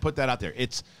 done. And I put that out there.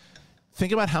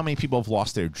 Think about how many people have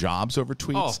lost their jobs over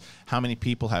tweets. How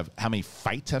many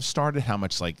fights have started. How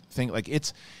much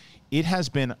it has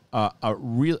been a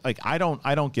real, like, I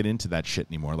don't get into that shit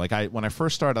anymore. Like, when I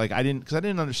first started, like, I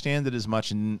didn't understand it as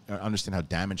much and understand how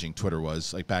damaging Twitter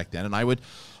was, like, back then. And I would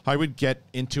get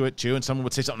into it too, and someone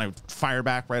would say something, I would fire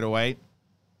back right away.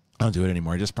 I don't do it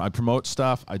anymore. I promote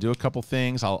stuff. I do a couple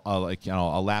things. I'll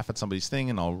laugh at somebody's thing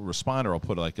and I'll respond, or I'll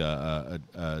put like a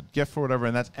GIF or whatever,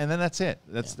 and then that's it.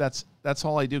 That's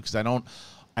all I do, because I don't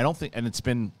think, and it's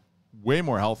been way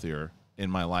more healthier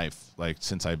in my life, like,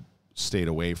 since I stayed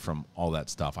away from all that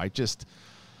stuff. I can't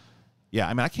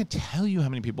tell you how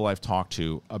many people I've talked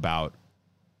to about,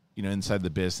 inside the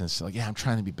business, like, yeah, I'm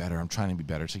trying to be better.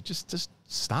 It's like, just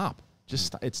stop.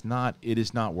 It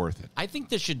is not worth it. I think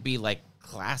there should be like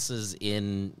classes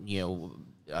in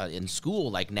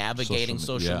school, like navigating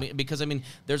social media, because I mean,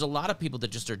 there's a lot of people that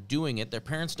just are doing it. Their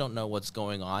parents don't know what's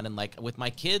going on, and like with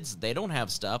my kids, they don't have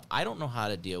stuff. I don't know how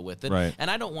to deal with it, right. And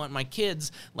I don't want my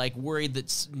kids like worried that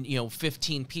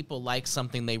 15 people like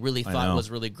something they really thought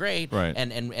was really great, right.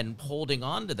 and holding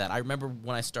on to that. I remember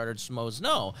when I started Schmoes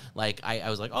Know, like I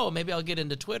was like, oh, maybe I'll get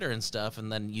into Twitter and stuff,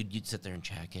 and then you'd sit there and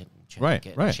check it, right.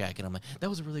 And I'm like, that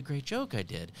was a really great joke I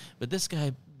did, but this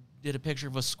guy did a picture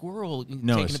of a squirrel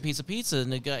taking a piece of pizza,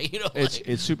 and the guy,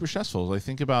 it's super stressful. I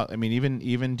think about, I mean,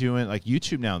 even doing like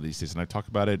YouTube now these days, and I talk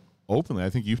about it openly. I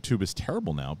think YouTube is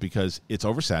terrible now because it's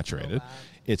oversaturated.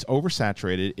 It's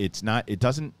oversaturated. It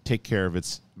doesn't take care of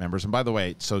its members. And by the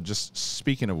way, so just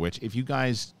speaking of which, if you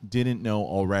guys didn't know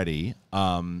already,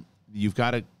 you've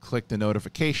got to click the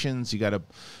notifications. You got to,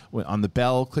 on the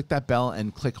bell, click that bell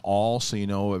and click all, so you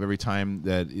know every time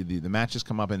that the matches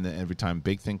come up and every time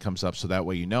big thing comes up, so that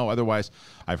way you know. Otherwise,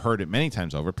 I've heard it many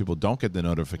times over, people don't get the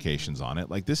notifications on it.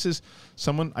 Like, this is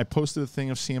I posted a thing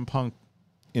of CM Punk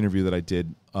interview that I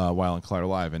did while on Collider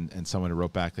Live, and someone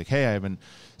wrote back like, hey, I haven't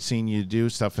seen you do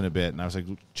stuff in a bit, and I was like,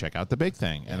 check out the big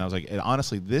thing. And I was like,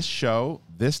 honestly, this show,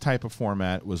 this type of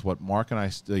format was what Mark and I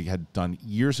had done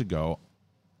years ago.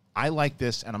 I like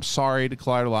this, and I'm sorry to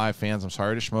Collider Live fans. I'm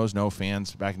sorry to Schmoes Know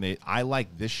fans back in the day. I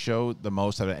like this show the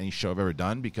most out of any show I've ever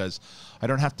done, because I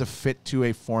don't have to fit to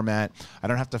a format. I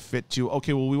don't have to fit to,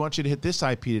 okay, well, we want you to hit this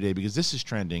IP today because this is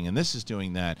trending and this is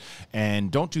doing that, and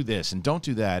don't do this and don't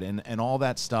do that, and all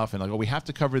that stuff. And like, oh, we have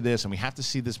to cover this and we have to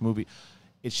see this movie.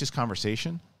 It's just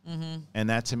conversation. Mm-hmm. And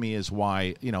that to me is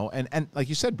why, and like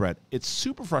you said, Brett, it's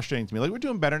super frustrating to me. Like, we're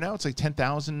doing better now. It's like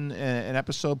 10,000 an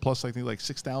episode, plus I think like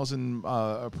 6,000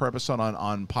 per episode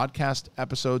on podcast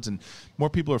episodes, and more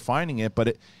people are finding it.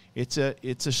 But it's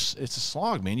a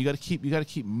slog, man. You got to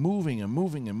keep moving and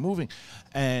moving and moving,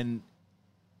 and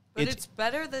but it's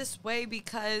better this way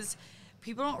because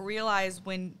people don't realize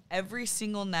when every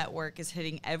single network is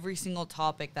hitting every single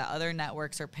topic that other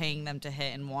networks are paying them to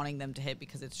hit and wanting them to hit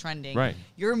because it's trending. Right.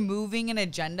 You're moving an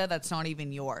agenda that's not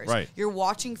even yours. Right. You're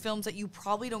watching films that you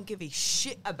probably don't give a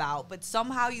shit about, but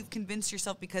somehow you've convinced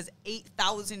yourself because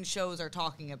 8,000 shows are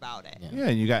talking about it. Yeah,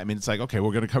 and it's like, okay,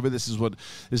 we're going to cover this. This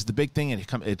is the big thing, and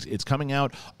it's coming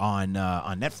out on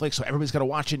Netflix, so everybody's got to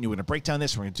watch it, and you're going to break down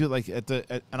this, and we're going to do it like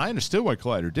and I understood what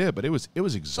Collider did, but it was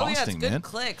exhausting, it's good man.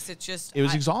 Clicks. It's just it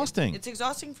was exhausting. It's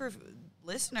exhausting for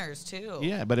listeners too.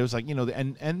 Yeah, but it was like,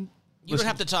 and you would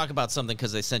have to talk about something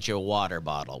because they sent you a water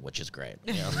bottle, which is great.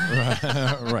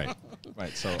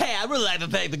 Right. So, hey, I really like to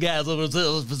thank the guys over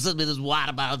for sending me this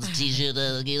water bottle, this T-shirt.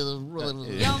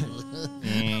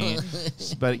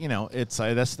 But it's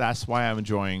that's why I'm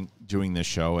enjoying doing this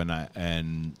show,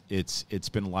 and it's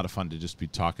been a lot of fun to just be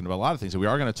talking about a lot of things. And we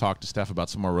are going to talk to Steph about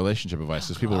some more relationship advice,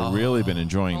 because people have really been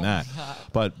enjoying that.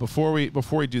 But before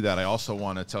we do that, I also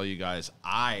want to tell you guys,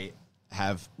 I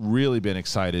have really been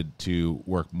excited to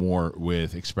work more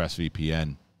with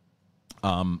ExpressVPN.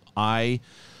 I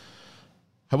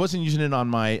wasn't using it on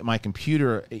my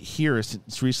computer here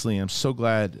since recently. I'm so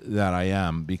glad that I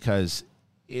am, because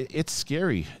it's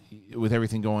scary with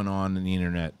everything going on in the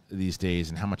internet these days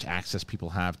and how much access people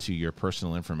have to your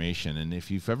personal information. And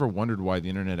if you've ever wondered why the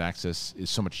internet access is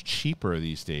so much cheaper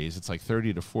these days, it's like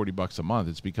 $30 to $40 a month.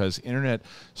 It's because internet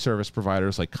service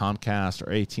providers like Comcast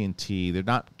or AT&T, they're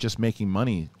not just making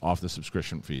money off the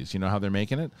subscription fees. You know how they're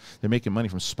making it? They're making money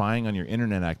from spying on your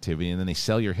internet activity, and then they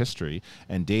sell your history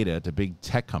and data to big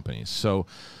tech companies. So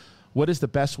what is the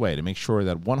best way to make sure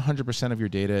that 100% of your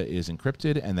data is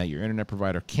encrypted and that your internet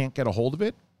provider can't get a hold of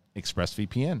it?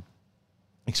 ExpressVPN.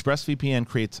 ExpressVPN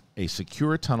creates a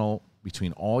secure tunnel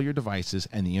between all your devices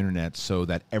and the internet so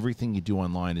that everything you do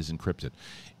online is encrypted.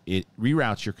 It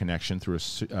reroutes your connection through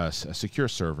a secure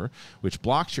server, which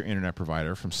blocks your internet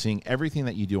provider from seeing everything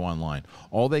that you do online.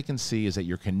 All they can see is that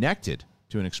you're connected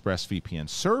to an ExpressVPN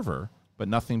server, but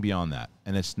nothing beyond that.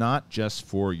 And it's not just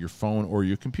for your phone or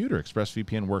your computer.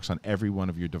 ExpressVPN works on every one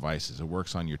of your devices. It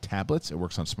works on your tablets. It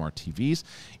works on smart TVs,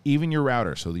 even your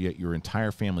router, so that your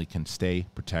entire family can stay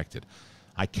protected.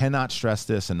 I cannot stress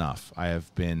this enough. I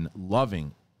have been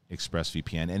loving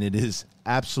ExpressVPN, and it is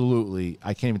absolutely,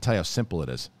 I can't even tell you how simple it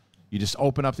is. You just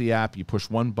open up the app, you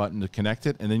push one button to connect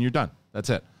it, and then you're done.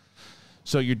 That's it.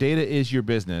 So your data is your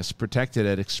business. Protect it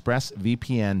at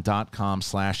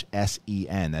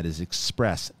expressvpn.com/SEN. That is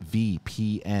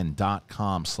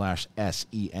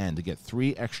expressvpn.com/SEN to get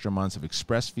 3 extra months of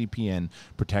ExpressVPN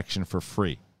protection for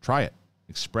free. Try it.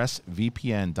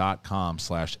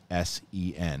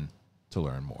 expressvpn.com/SEN to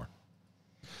learn more.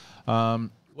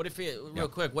 What if you, real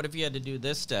quick, what if you had to do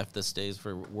this stuff these days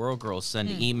for World Girls, send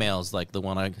emails like the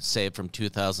one I saved from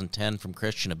 2010 from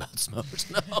Christian about smokers?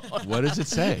 No. What does it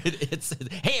say? It's,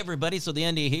 hey, everybody, so the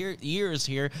end of the year is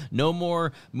here. No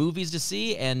more movies to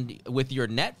see, and with your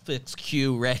Netflix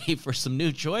queue ready for some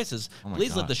new choices,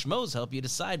 please let the schmoes help you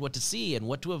decide what to see and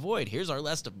what to avoid. Here's our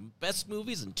list of best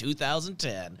movies in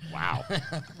 2010. Wow.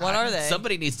 What are they?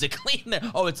 Somebody needs to clean their...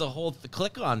 Oh, it's a whole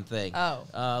click-on thing. Oh.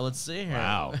 Let's see here.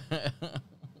 Wow.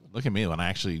 Look at me when I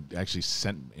actually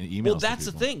sent emails. Well, that's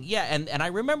the thing, yeah. And I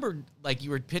remember like you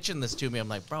were pitching this to me. I'm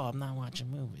like, bro, I'm not watching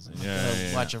movies. I'm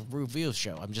gonna watch a review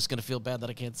show. I'm just gonna feel bad that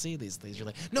I can't see these things. You're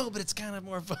like, no, but it's kind of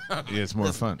more fun. Yeah, it's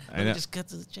more fun. Let me just cut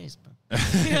to the chase, bro.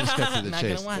 Just cut to the Not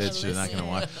chase. gonna watch You're it. not gonna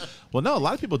watch. Well, no, a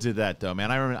lot of people did that though, man.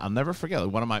 I remember. I'll never forget.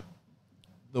 Like, one of my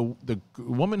the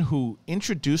woman who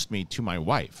introduced me to my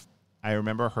wife. I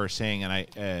remember her saying, and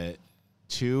I.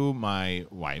 To my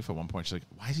wife at one point, she's like,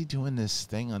 why is he doing this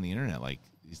thing on the internet? Like,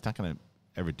 he's not going to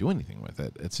ever do anything with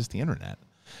it. It's just the internet.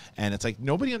 And it's like,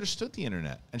 nobody understood the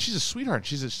internet. And she's a sweetheart.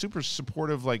 She's a super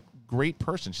supportive, like, great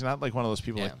person. She's not like one of those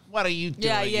people like, what are you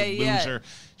doing, you loser?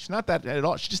 She's not that at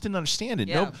all. She just didn't understand it.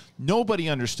 Yeah. Nobody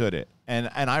understood it. And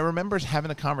I remember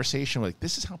having a conversation like,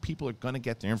 this is how people are going to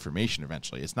get their information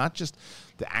eventually. It's not just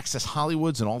the Access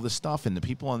Hollywoods and all this stuff and the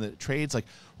people on the trades. Like,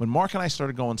 when Mark and I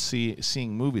started going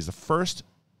seeing movies, the first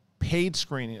paid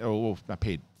screening, not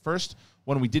paid, first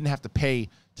one we didn't have to pay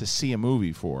to see a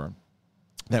movie for,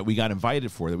 that we got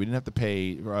invited for, that we didn't have to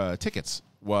pay tickets,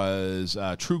 was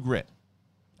True Grit.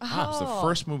 It was the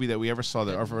first movie that we ever saw.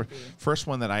 Our first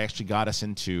one that I actually got us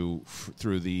into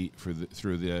through the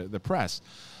press,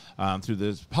 through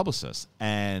the publicist,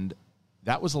 and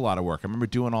that was a lot of work. I remember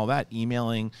doing all that,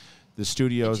 emailing the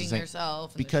studios, pitching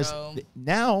yourself, because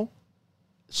now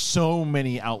so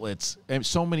many outlets and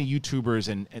so many YouTubers,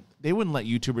 and they wouldn't let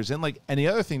YouTubers in. Like, and the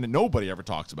other thing that nobody ever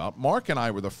talks about, Mark and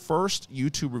I were the first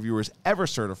YouTube reviewers ever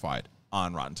certified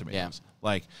on Rotten Tomatoes. Yeah.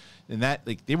 Like, and that,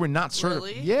 like, they were not certified.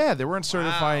 Really? Yeah, they weren't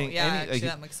certifying. Yeah, any, actually, like,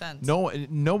 that makes sense. No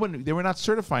one. They were not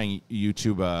certifying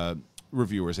YouTube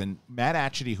reviewers. And Matt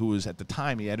Atchity, who was at the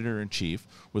time the editor-in-chief,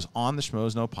 was on the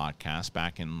Schmoes Know podcast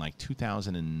back in like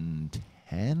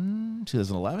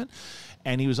 2011,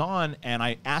 and he was on, and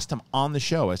I asked him on the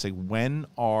show, I said, when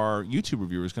are YouTube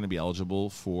reviewers going to be eligible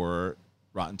for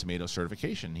Rotten Tomatoes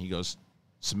certification? He goes,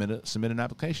 submit an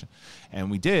application.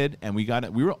 And we did, and we got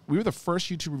it. We were the first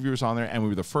YouTube reviewers on there, and we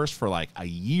were the first for like a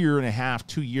year and a half,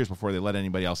 2 years before they let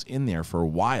anybody else in there for a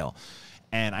while.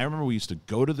 And I remember we used to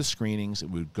go to the screenings,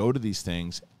 and we would go to these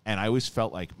things, and I always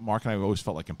felt like, Mark and I always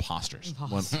felt like imposters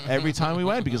every time we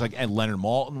went, because like, and Leonard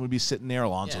Maltin would be sitting there,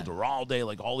 Alonso Duralde,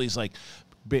 like all these like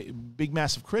big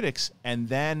massive critics. And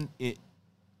then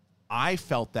I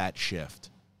felt that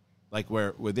shift, like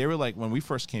where they were like, when we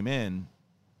first came in,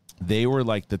 they were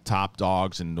like the top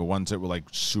dogs and the ones that were like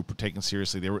super taken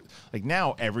seriously. They were like,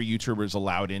 now every YouTuber is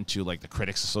allowed into like the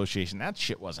Critics Association. That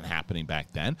shit wasn't happening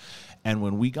back then. And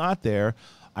when we got there,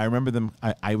 I remember them.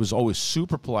 I was always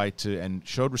super polite to and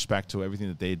showed respect to everything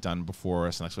that they had done before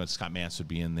us. And that's when Scott Mance would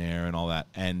be in there and all that.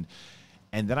 And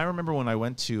then I remember when I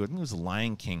went to, I think it was the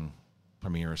Lion King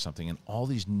premiere or something, and all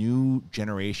these new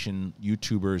generation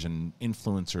YouTubers and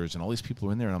influencers and all these people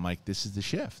are in there, and I'm like, this is the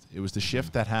shift. It was the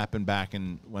shift that happened back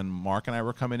in when Mark and I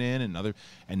were coming in,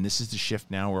 and this is the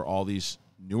shift now where all these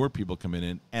newer people coming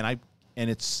in, and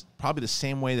it's probably the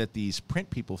same way that these print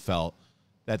people felt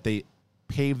that they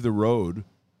paved the road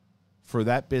for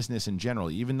that business in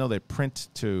general. Even though they print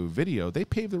to video, they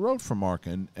paved the road for Mark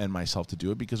and myself to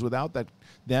do it, because without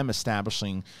them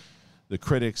establishing the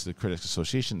Critics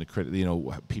Association,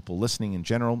 people listening in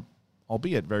general,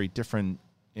 albeit very different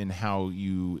in how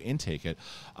you intake it.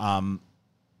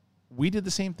 We did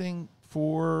the same thing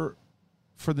for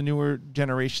the newer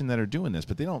generation that are doing this,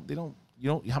 but they don't.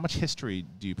 How much history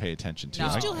do you pay attention to? No.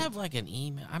 You still have like an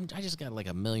email. I just got like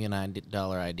 $1 million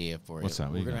idea for you. What's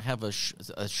that? We're gonna have a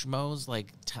schmoes like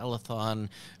telethon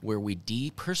where we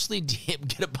personally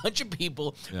get a bunch of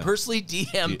people, personally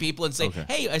DM people and say,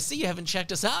 "Hey, I see you haven't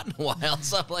checked us out in a while,"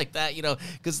 stuff like that.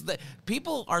 Because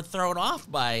people are thrown off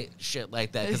by shit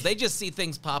like that because they just see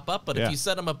things pop up. But if you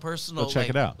send them a personal,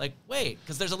 check it out. Like, wait,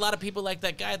 because there's a lot of people like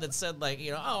that guy that said like,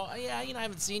 oh yeah, I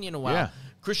haven't seen you in a while. Yeah.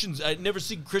 Christian's, I never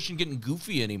see Christian getting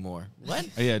goofy anymore. What?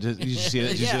 Yeah, did you see that?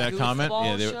 Did you see that comment?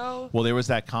 Show? Well, there was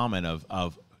that comment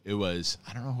of it was,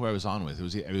 I don't know who I was on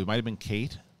with. It might have been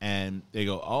Kate, and they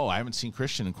go, "Oh, I haven't seen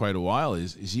Christian in quite a while.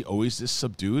 Is he always this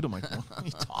subdued?" I'm like, "What are you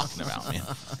talking about, man?"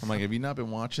 I'm like, "Have you not been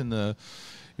watching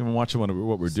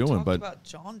what we're doing?" But about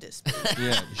jaundice. Baby.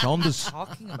 Yeah, jaundice.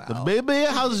 Talking about The baby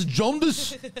has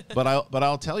jaundice. But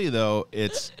I'll tell you though,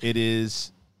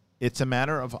 it's a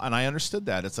matter of, and I understood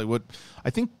that. It's like what I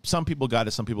think some people got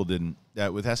it, some people didn't.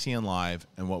 That with SEN Live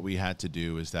and what we had to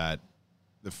do is that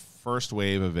the first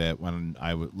wave of it when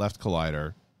I left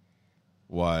Collider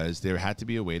was there had to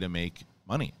be a way to make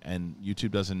money, and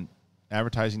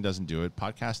advertising doesn't do it.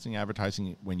 Podcasting,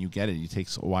 advertising, when you get it, it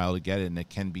takes a while to get it, and it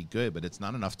can be good, but it's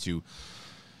not enough to.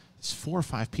 It's 4 or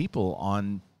 5 people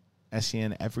on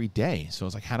SEN every day, so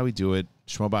it's like, how do we do it?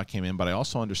 Schmobot came in, but I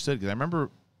also understood because I remember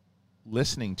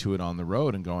listening to it on the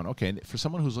road and going, okay, for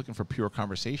someone who's looking for pure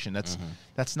conversation,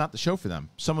 that's not the show for them.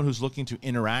 Someone who's looking to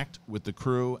interact with the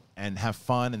crew and have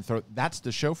fun and that's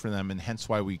the show for them, and hence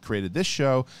why we created this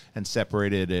show and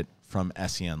separated it from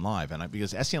SEN Live. And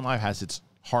because SEN Live has its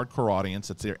hardcore audience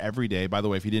that's there every day. By the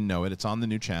way, if you didn't know it, it's on the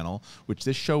new channel, which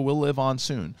this show will live on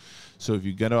soon. So if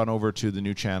you get on over to the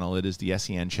new channel, it is the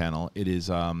SEN channel. It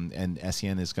is, and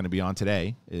SEN is going to be on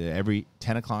today, every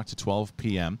 10 o'clock to 12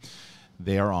 p.m.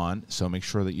 They are on, so make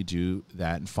sure that you do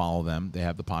that and follow them. They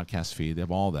have the podcast feed, they have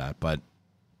all that. But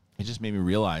it just made me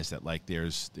realize that like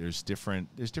there's different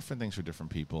things for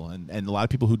different people, and a lot of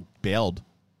people who bailed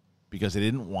because they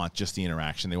didn't want just the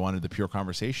interaction, they wanted the pure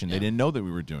conversation. They didn't know that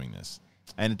we were doing this,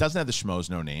 and it doesn't have the schmoes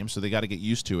no name, so they got to get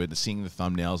used to it and seeing the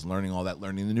thumbnails and learning all that,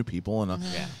 learning the new people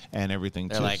and everything.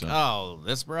 They're too. like, oh,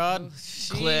 this broad,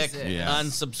 click,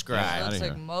 unsubscribe. Looks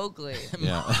like Mowgli.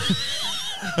 Yeah.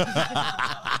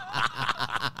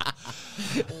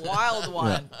 Wild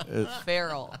one,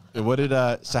 feral. What did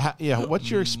what's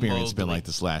your experience been like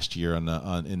this last year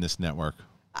in this network?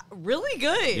 Really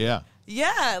good.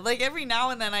 Yeah. Like every now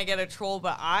and then I get a troll,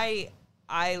 but I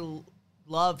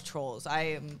love trolls. I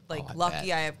am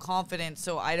lucky. I have confidence,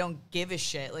 so I don't give a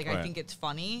shit. Like I think it's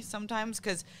funny sometimes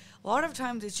because a lot of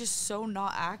times it's just so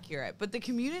not accurate. But the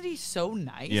community's so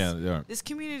nice. Yeah, they are. This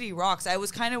community rocks. I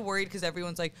was kind of worried because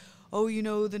everyone's like, oh,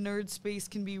 the nerd space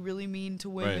can be really mean to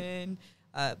women.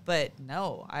 But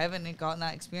no, I haven't gotten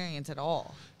that experience at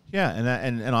all. Yeah,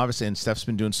 and obviously, Steph's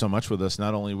been doing so much with us,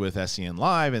 not only with SEN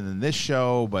Live and then this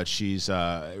show, but she's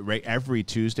every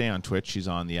Tuesday on Twitch. She's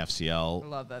on the FCL. I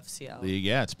love FCL.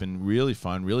 Yeah, it's been really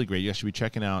fun, really great. You guys should be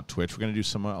checking out Twitch. We're going to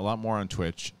do a lot more on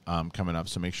Twitch coming up,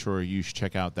 so make sure you should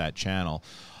check out that channel.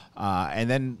 And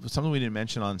then something we didn't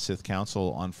mention on Sith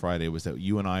Council on Friday was that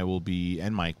you and I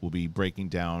and Mike will be breaking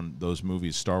down those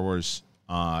movies, Star Wars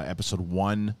Episode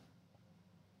 1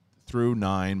 through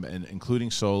 9, and including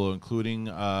Solo, including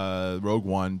Rogue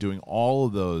One, doing all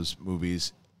of those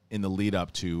movies in the lead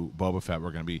up to Boba Fett.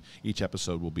 Each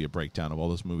episode will be a breakdown of all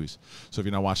those movies. So if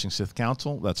you're not watching Sith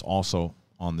Council, that's also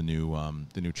on the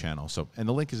new channel. So, and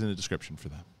the link is in the description for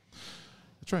that.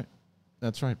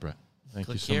 That's right, Brett. Thank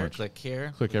you so much. Click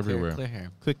here. Click everywhere. Click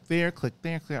here. Click there. Click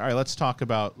there. Click. All right, let's talk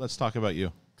about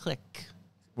you. Click.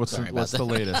 What's the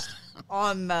latest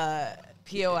on the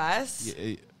POS?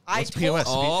 What's POS?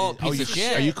 Piece of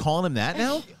shit. Are you calling him that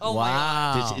now? Oh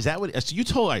wow. Is that what? So you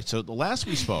told. All right, so the last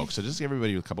we spoke. So just give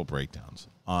everybody a couple breakdowns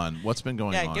on what's been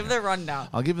going on. Yeah, give the rundown.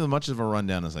 I'll give them as much of a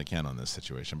rundown as I can on this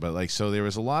situation. But so there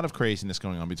was a lot of craziness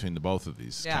going on between the both of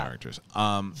these characters.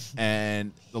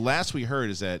 And the last we heard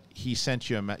is that he sent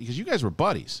you a message because you guys were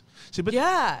buddies. See,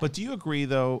 but do you agree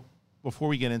though? before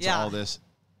we get into all this,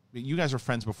 you guys were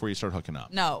friends before you started hooking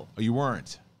up. No. Oh, you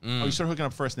weren't. Oh, you started hooking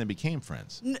up first and then became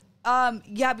friends.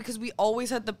 Yeah, because we always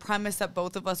had the premise that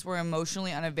both of us were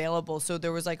emotionally unavailable. So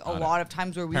there was like a lot of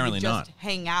times where we Apparently would just not.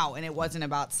 hang out and it wasn't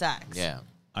about sex. Yeah.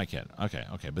 I can. Okay.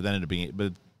 But then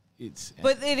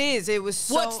But it is. It was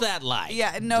so. What's that like?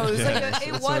 Yeah, no, it was like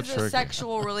it so was a tricky.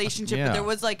 sexual relationship, Yeah. but there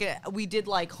was like we did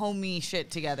like homie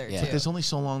shit together Yeah. too. there's only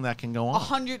so long that can go on.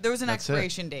 100. There was an That's it.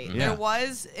 expiration date. Yeah. There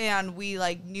was, and we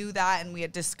like knew that, and we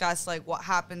had discussed like what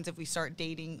happens if we start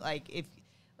dating. Like if,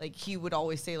 like he would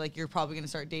always say like you're probably gonna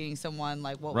start dating someone.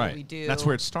 Like what would we do? That's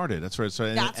where it started. That's where it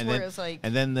started. That's and where then, it's like-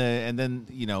 and then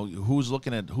you know who's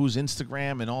looking at whose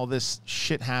Instagram and all this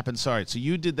shit happened. Sorry. So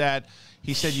you did that.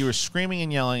 He said you were screaming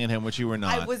and yelling at him, which you were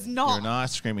not. I was not. You were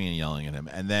not screaming and yelling at him.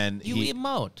 And then You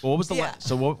emote. What was the Yeah.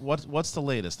 so what's the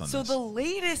latest on So this? the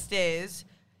latest is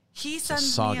he sends me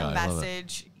saga. a I love it.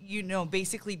 message, you know,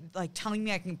 basically like telling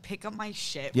me I can pick up my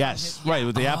shit. Yes, from his, right,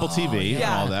 with the Apple TV and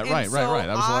all that. And Right. so That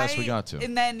was the last we got to.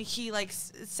 And then he like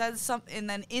says something, and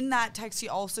then in that text he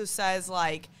also says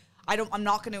like, I'm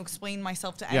not going to explain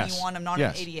myself to Yes. anyone. I'm not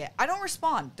Yes. an idiot. I don't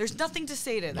respond. There's nothing to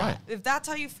say to that. Right. If that's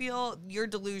how you feel, you're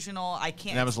delusional. I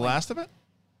can't. And that was the explain. last of it?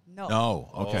 No. No.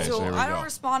 Okay, so So here we I go. don't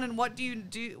respond. And what do you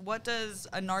do? What does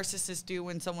a narcissist do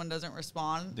when someone doesn't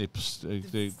respond?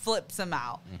 They Flips him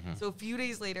out. So a few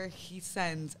days later, he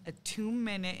sends a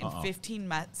 2-minute and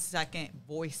 15-second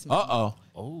voice memo. Uh-oh.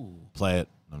 Oh. Play it.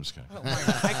 No, I'm just kidding. Oh my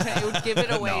God. I couldn't, it would give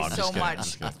it away I'm so just kidding, I'm much.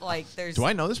 just kidding. Like there's Do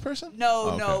I know this person? no,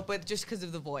 Oh, no, okay. but just because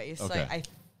of the voice, Okay. like I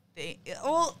think.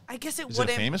 Well, I guess it Is it a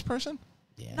wouldn't. famous person?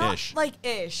 Yeah. Not Ish. like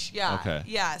ish, yeah. Okay.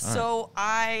 Yeah. All So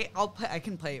I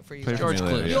can play it for you. Play it guys. for me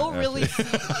George later, Clooney. yeah. You'll really see.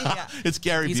 Yeah. It's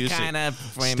Gary He's Busey. kind of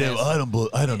famous. Still,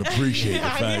 I don't appreciate the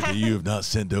fact that you have not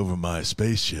sent over my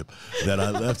spaceship that I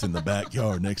left in the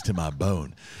backyard next to my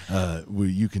bone.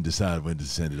 You can decide when to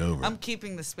send it over. I'm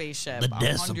keeping the spaceship. The I'm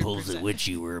decibels 100%. at which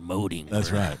you were emoting. That's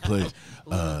right. Please,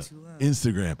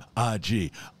 Instagram,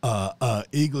 IG,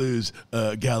 Igloos,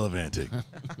 gallivanting.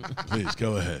 Please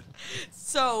go ahead.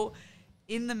 So,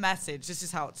 in the message, this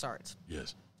is how it starts.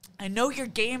 Yes. I know your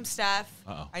game, Steph.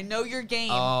 Uh-oh. I know your game.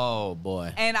 Oh,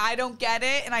 boy. And I don't get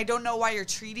it, and I don't know why you're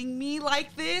treating me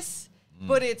like this,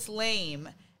 but it's lame.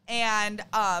 And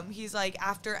he's like,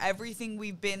 after everything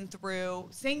we've been through,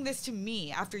 saying this to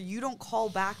me after you don't call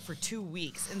back for 2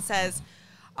 weeks, and says,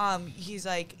 he's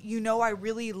like, you know, I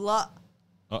really like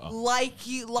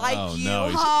you, Oh, no,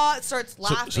 he's- huh? Starts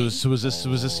laughing. So was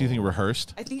this you think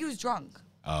rehearsed? I think he was drunk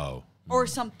Oh. or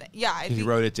something. Yeah, I He think.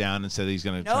 wrote it down and said he's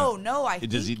going to. No, I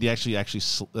Does think. he actually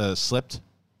slipped?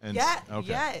 And Yeah, Okay.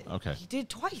 yeah. Okay. He did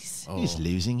twice. He's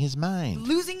losing his mind.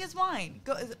 Losing his mind.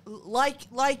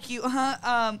 Like you.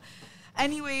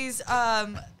 Anyways,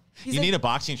 he's You like, need a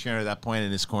boxing trainer at that point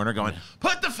in his corner going,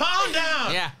 put the phone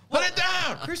down. Yeah. Put it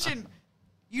down. Christian,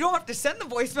 you don't have to send the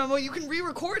voice memo. You can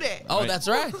re-record it. Oh, Right. that's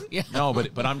right. Yeah. No,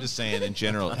 but I'm just saying in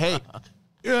general. Hey,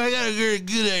 I got a very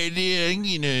good idea.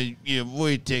 Your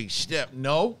boy takes step.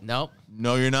 No, Nope.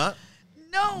 no, you're not.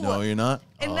 No, you're not.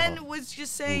 And then was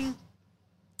just saying,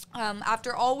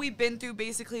 after all we've been through,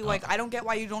 basically, like, I don't get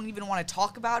why you don't even want to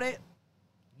talk about it.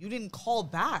 You didn't call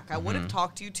back. I would have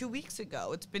talked to you 2 weeks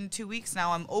ago. It's been 2 weeks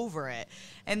now. I'm over it.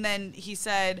 And then he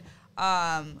said,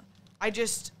 I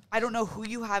don't know who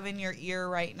you have in your ear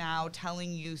right now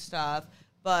telling you stuff,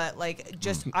 but like,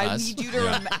 just I Us. need you to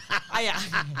remember. Yeah.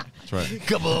 That's right.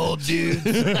 Couple old dudes.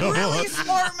 Really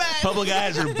smart man. Couple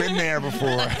guys have been there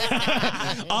before.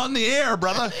 On the air,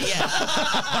 brother.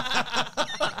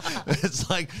 It's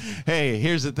like, hey,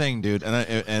 here's the thing, dude,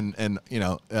 and you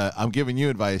know, I'm giving you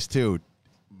advice too.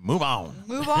 Move on.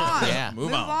 Move on. Yeah.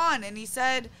 Move on. on. And he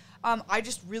said, I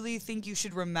just really think you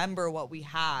should remember what we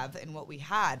have and what we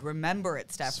had. Remember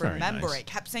it, Steph. It's very Remember nice. it.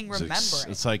 Kept saying remember it.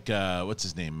 It's like what's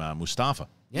his name? Mustafa.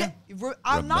 Yeah.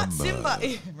 I'm not Remember.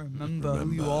 Simba. remember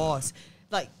who you are.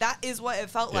 Like, that is what it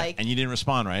felt like. And you didn't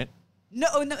respond, right? No,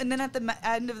 and then at the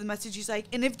end of the message, he's like,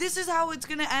 and if this is how it's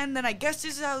going to end, then I guess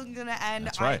this is how it's going to end.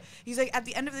 That's right. He's like, at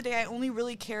the end of the day, I only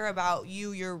really care about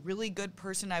you. You're a really good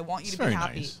person. I want you It's to be very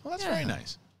happy. nice. Well, that's very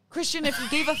nice. Christian, if he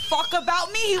gave a fuck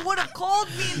about me, he would have called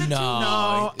me in the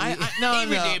No. No, He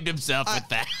redeemed himself with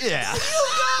that. Yeah.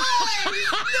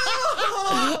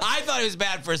 I thought it was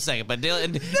bad for a second, but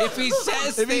Dylan, if he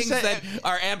says If he things say- that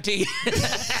are empty,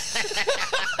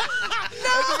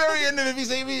 At the very end of it,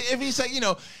 if he said, you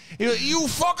know, you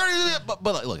fucker, but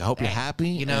look, I hope you're happy.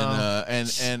 you know. and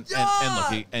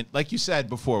look, and like you said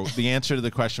before, the answer to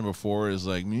the question before is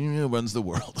like, runs the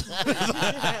world.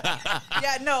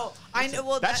 Yeah, no, I know.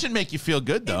 Well, That should make you feel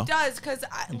good, though. It does, because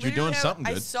You're doing something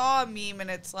I good. saw a meme, and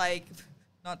it's like,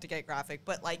 not to get graphic,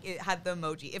 but like it had the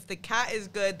emoji. If the cat is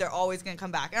good, they're always gonna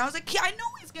come back. And I was like, yeah, I know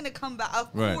he's gonna come back.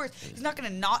 Of course, he's not gonna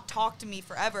not talk to me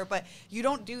forever. But you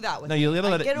don't do that with. No, me. you gotta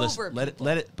let get it. over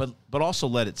let it, but also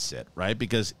let it sit, right?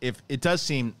 Because if it does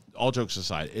seem, all jokes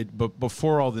aside, but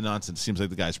before all the nonsense, it seems like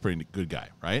the guy's a pretty good guy,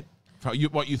 right?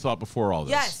 What you thought before all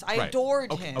this? Yes, I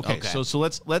adored him. Okay, so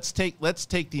let's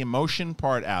take the emotion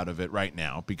part out of it right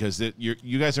now, because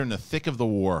you guys are in the thick of the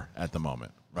war at the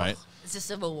moment, right? It's a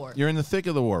civil war. You're in the thick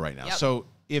of the war right now. Yep. So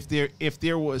if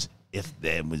there was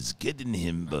getting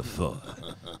him before,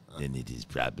 then it is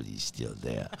probably still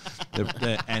there.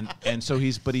 and so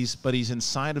he's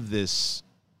inside of this.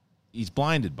 He's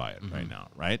blinded by it right now,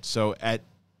 right? So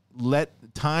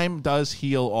time does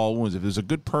heal all wounds. If there's a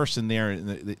good person there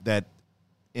that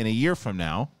in a year from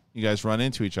now you guys run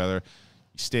into each other,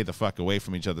 you stay the fuck away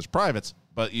from each other's privates.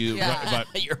 But you're That's what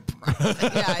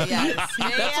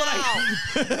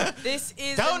This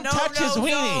is don't touch his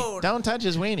weenie. Don't touch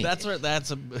his weenie.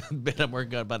 That's a bit I'm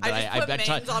working on. But I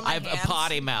have a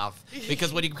potty mouth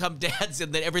because when you come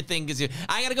dancing, then everything gives you.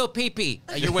 I gotta go pee pee.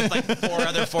 You're with like 4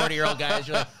 other 40-year-old guys.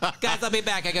 You're like, guys, I'll be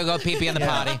back. I gotta go pee pee in the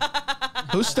potty.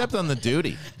 Who stepped on the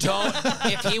duty? Don't.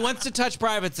 If he wants to touch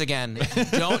privates again,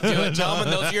 don't do it. Tell him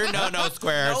those are your no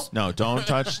squares. Nope. No, don't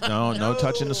touch. No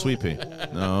touching the sweet pea.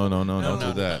 No. Don't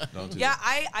do that. Don't do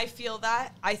that. I feel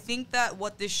that. I think that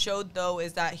what this showed, though,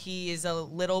 is that he is a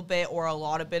little bit or a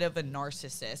lot of bit of a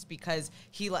narcissist because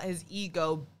he let his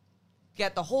ego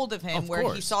get the hold of him,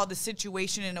 where he saw the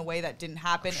situation in a way that didn't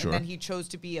happen, and then he chose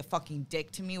to be a fucking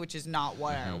dick to me, which is not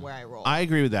where I roll. I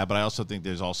agree with that, but I also think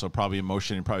there's also probably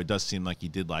emotion. It probably does seem like he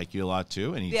did like you a lot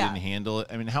too, and he didn't handle it.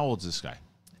 I mean, how old is this guy?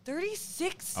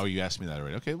 36. Oh, you asked me that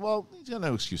already. Okay, well, he's got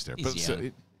no excuse there. He's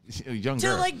young. Younger.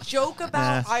 To like joke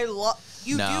about I love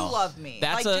you. Do love me.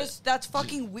 That's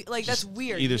fucking like that's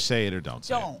weird. Either say it or don't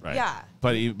say it. Right? Yeah.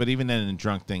 But even then in a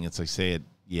drunk thing, it's like say it.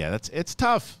 Yeah, it's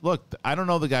tough. Look, I don't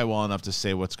know the guy well enough to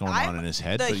say what's going on in his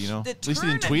head, but at least he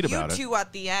didn't tweet about it. You two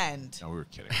at the end. No, we were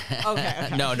kidding.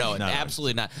 Okay. No,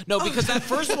 absolutely not. No, because that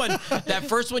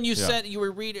first one you said you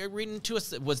were reading to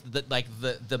us was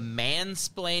the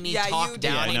mansplaining talk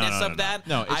downiness of that.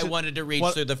 No, I wanted to reach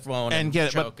through the phone and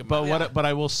get choke it. him. But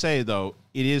I will say though,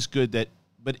 it is good that.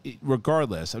 But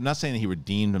regardless, I'm not saying that he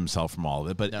redeemed himself from all of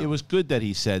it, but it was good that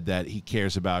he said that he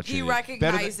cares about you. He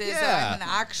recognizes that I'm an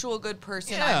actual good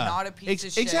person. I'm not a piece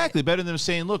of shit. Exactly. Better than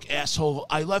saying, look, asshole,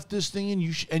 I left this thing and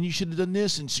you should have done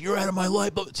this, and so you're out of my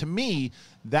life. But to me,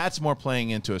 that's more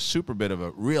playing into a super bit of a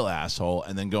real asshole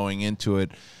and then going into it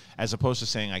as opposed to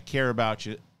saying, I care about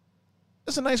you.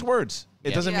 Those are nice words.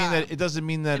 It doesn't mean that. It doesn't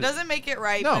mean that. It doesn't make it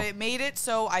right, but it made it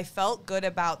so I felt good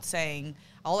about saying,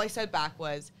 all I said back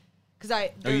was,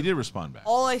 you did respond back.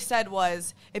 All I said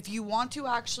was, if you want to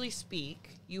actually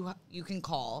speak, you can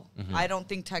call. I don't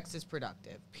think text is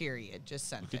productive. Period. Just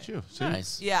send it. Look at you. See?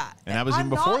 Nice. Yeah. And that was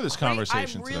even before this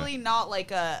conversation. I'm really not like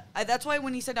that's why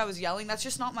when he said I was yelling, that's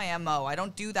just not my MO. I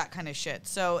don't do that kind of shit.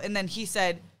 So, and then he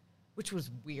said, which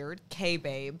was weird, K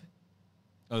babe.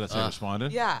 Oh, that's how you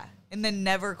responded? Yeah. And then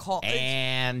never call.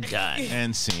 And done.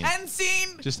 And scene. And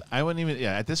scene. Just, I wouldn't even,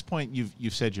 at this point,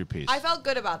 you've said your piece. I felt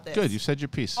good about this. Good, you've said your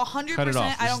piece. 100%. Cut it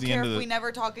off. I don't care if we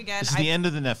never talk again. This is the end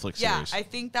of the Netflix series. Yeah, I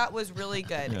think that was really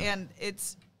good. And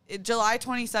July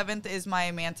 27th is my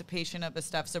emancipation of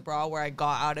Estef Sabra, where I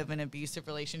got out of an abusive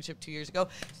relationship 2 years ago.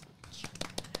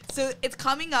 So it's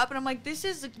coming up, and I'm like, this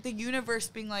is the universe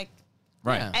being like,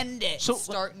 end it,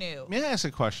 start new. May I ask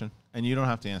a question? And you don't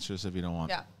have to answer this if you don't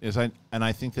want. Yeah.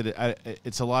 I think that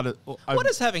it's a lot of. What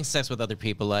is having sex with other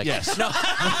people like? Yes. No.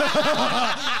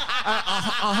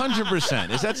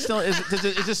 100%. Is that still? Is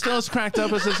it still as cracked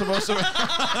up as it's supposed to?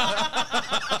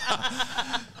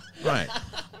 Right.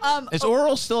 Is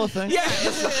oral still a thing? Yeah,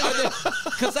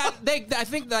 because I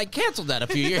think I canceled that a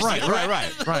few years ago.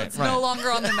 Right. It's no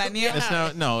longer on the menu. It's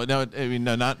no. I mean,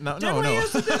 no. We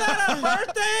used to do that on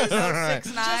birthdays.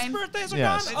 6-9. Just birthdays are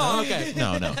Yes. gone. Oh, okay.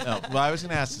 No. Well, I was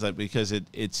going to ask that because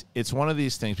it's one of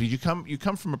these things. You come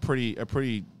from a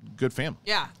pretty good family.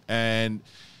 Yeah. And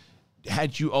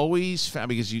had you always found,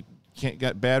 because you can't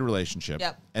get bad relationship.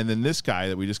 Yep. And then this guy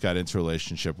that we just got into a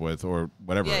relationship with, or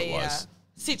whatever it was.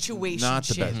 Situation. Not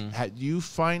the best. Do you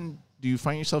find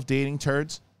yourself dating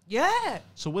turds? Yeah.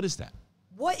 So what is that?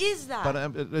 What is that? But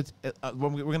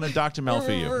we're going to Dr. Mel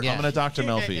for you. Yeah. I'm going to Dr.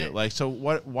 Mel for you. Like, so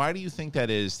what? Why do you think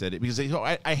that is? Because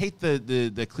I hate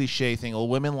the cliche thing. Oh,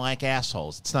 women like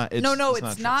assholes. It's not.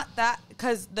 It's not that.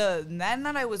 Because the men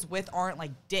that I was with aren't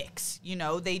like dicks. You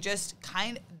know, they just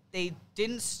they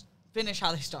didn't finish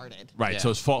how they started. Right.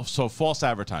 Yeah. So false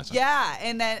advertising. Yeah,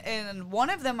 and one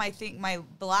of them, I think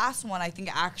the last one, I think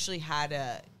actually had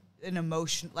an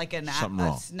emotion, like Something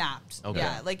wrong. snapped. Okay.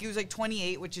 Yeah, like he was like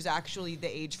 28, which is actually the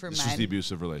age for This men. was the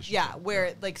abusive relationship. Yeah,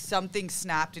 where like something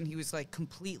snapped and he was like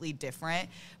completely different.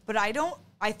 But I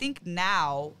think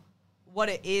now what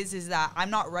it is that I'm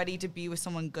not ready to be with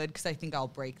someone good because I think I'll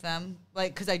break them.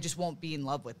 Like, because I just won't be in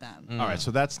love with them. All right,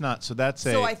 so that's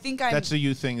I think that's a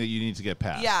you thing that you need to get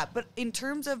past. Yeah, but in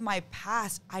terms of my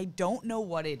past, I don't know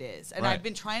what it is. And Right. I've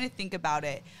been trying to think about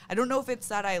it. I don't know if it's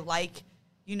that I like,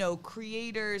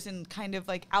 creators and kind of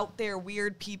like out there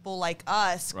weird people like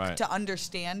us Right. to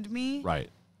understand me. Right.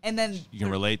 And then You can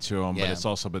relate to them, but Yeah. it's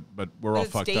also but we're all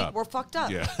it's fucked up. We're fucked up.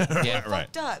 Yeah. Yeah. Right.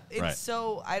 Fucked up. It's Right.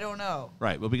 so, I don't know.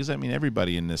 Right. Well, because I mean,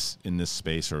 everybody in this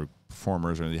space are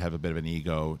performers, or they have a bit of an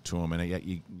ego to them, and yet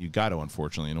you got to,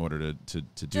 unfortunately, in order to do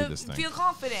To this thing. feel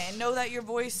confident and know that your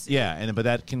voice. Yeah, but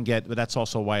that's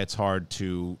also why it's hard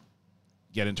to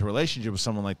get into a relationship with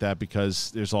someone like that, because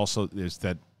there's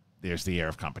the air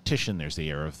of competition, there's the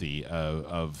air of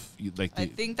like the I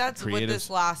think that's with creatives. this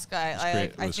last guy.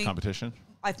 I This think competition.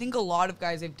 I think a lot of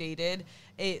guys I've dated,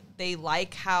 they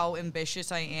like how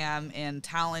ambitious I am and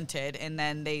talented, and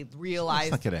then they realize,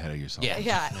 Let's not get ahead of yourself. Yeah.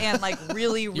 yeah, and like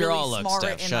really, really You're all look, smart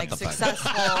Steph. and Shut like the fuck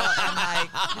successful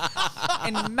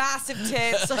and massive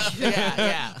tits. Like,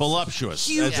 Yeah. Voluptuous,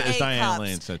 Huge as A Diane cups.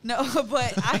 Lane said. No,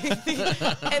 but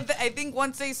I think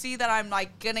once they see that I'm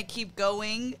like gonna keep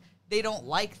going, they don't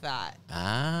like that.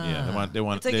 Ah. Yeah, they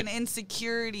want. It's like an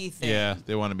insecurity thing. Yeah,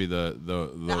 they want to be the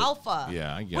alpha.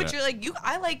 Yeah, I get Which it. you're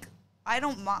like I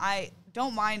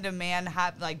don't mind a man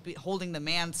holding the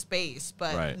man space,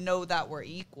 but Right. know that we're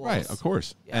equals. Right, of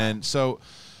course. Yeah. And so,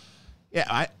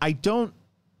 yeah, I don't,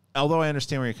 although I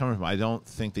understand where you're coming from, I don't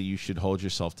think that you should hold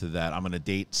yourself to that. I'm going to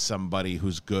date somebody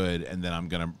who's good and then I'm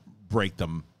going to break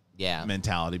them Yeah.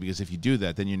 mentality, because if you do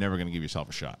that, then you're never going to give yourself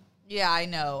a shot. Yeah, I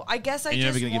know. I guess And you're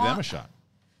never going to give them a shot.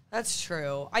 That's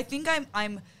true. I think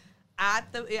I'm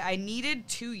I needed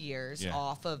 2 years Yeah.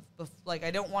 off of, like, I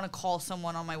don't want to call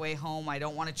someone on my way home. I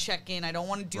don't want to check in. I don't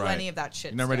want to do Right. any of that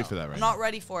shit. You're not ready still. for that right I'm now. not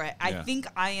ready for it. I Yeah. think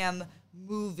I am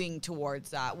moving towards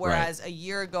that. Whereas a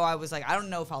year ago, I was like, I don't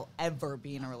know if I'll ever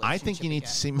be in a relationship. I think you need to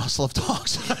again. see Muscle of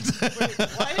Dogs.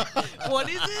 What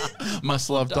is it?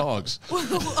 Muscle of Dogs.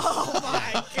 Oh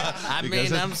my god! I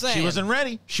mean, I'm saying. She wasn't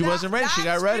ready. She wasn't ready. She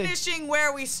got That's ready. finishing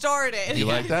where we started. You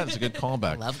like that? It's a good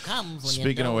callback. Love comes when Speaking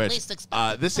you of don't which, least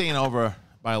expect this ain't over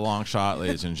by a long shot,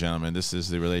 ladies and gentlemen. This is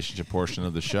the relationship portion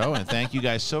of the show, and thank you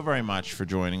guys so very much for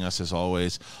joining us, as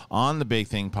always, on the Big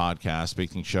Thing Podcast,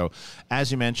 Big Thing Show.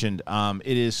 As you mentioned,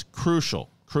 it is crucial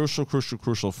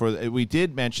we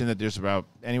did mention that there's about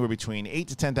anywhere between 8,000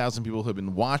 to 10,000 people who have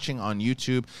been watching on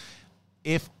YouTube.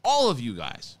 If all of you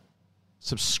guys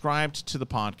subscribed to the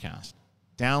podcast,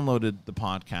 downloaded the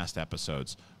podcast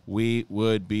episodes, we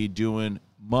would be doing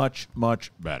much,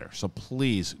 much better. So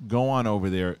please go on over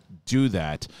there, do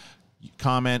that.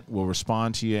 Comment, we'll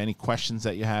respond to you. Any questions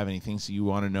that you have, any things that you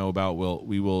want to know about,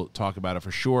 we will talk about it for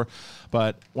sure.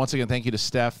 But once again, thank you to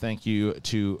Steph. Thank you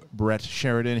to Brett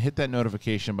Sheridan. Hit that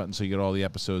notification button so you get all the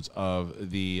episodes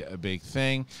of The Big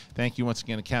Thing. Thank you once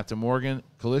again to Captain Morgan.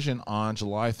 Collision on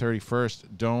July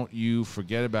 31st. Don't you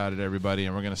forget about it, everybody.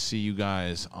 And we're going to see you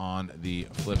guys on the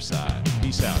flip side.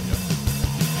 Peace out, yo.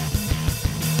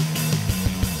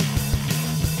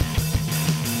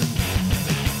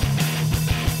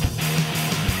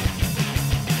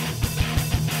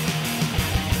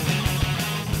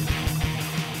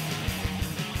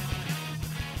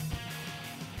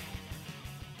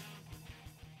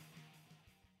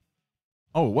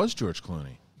 Oh, it was George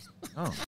Clooney. Oh.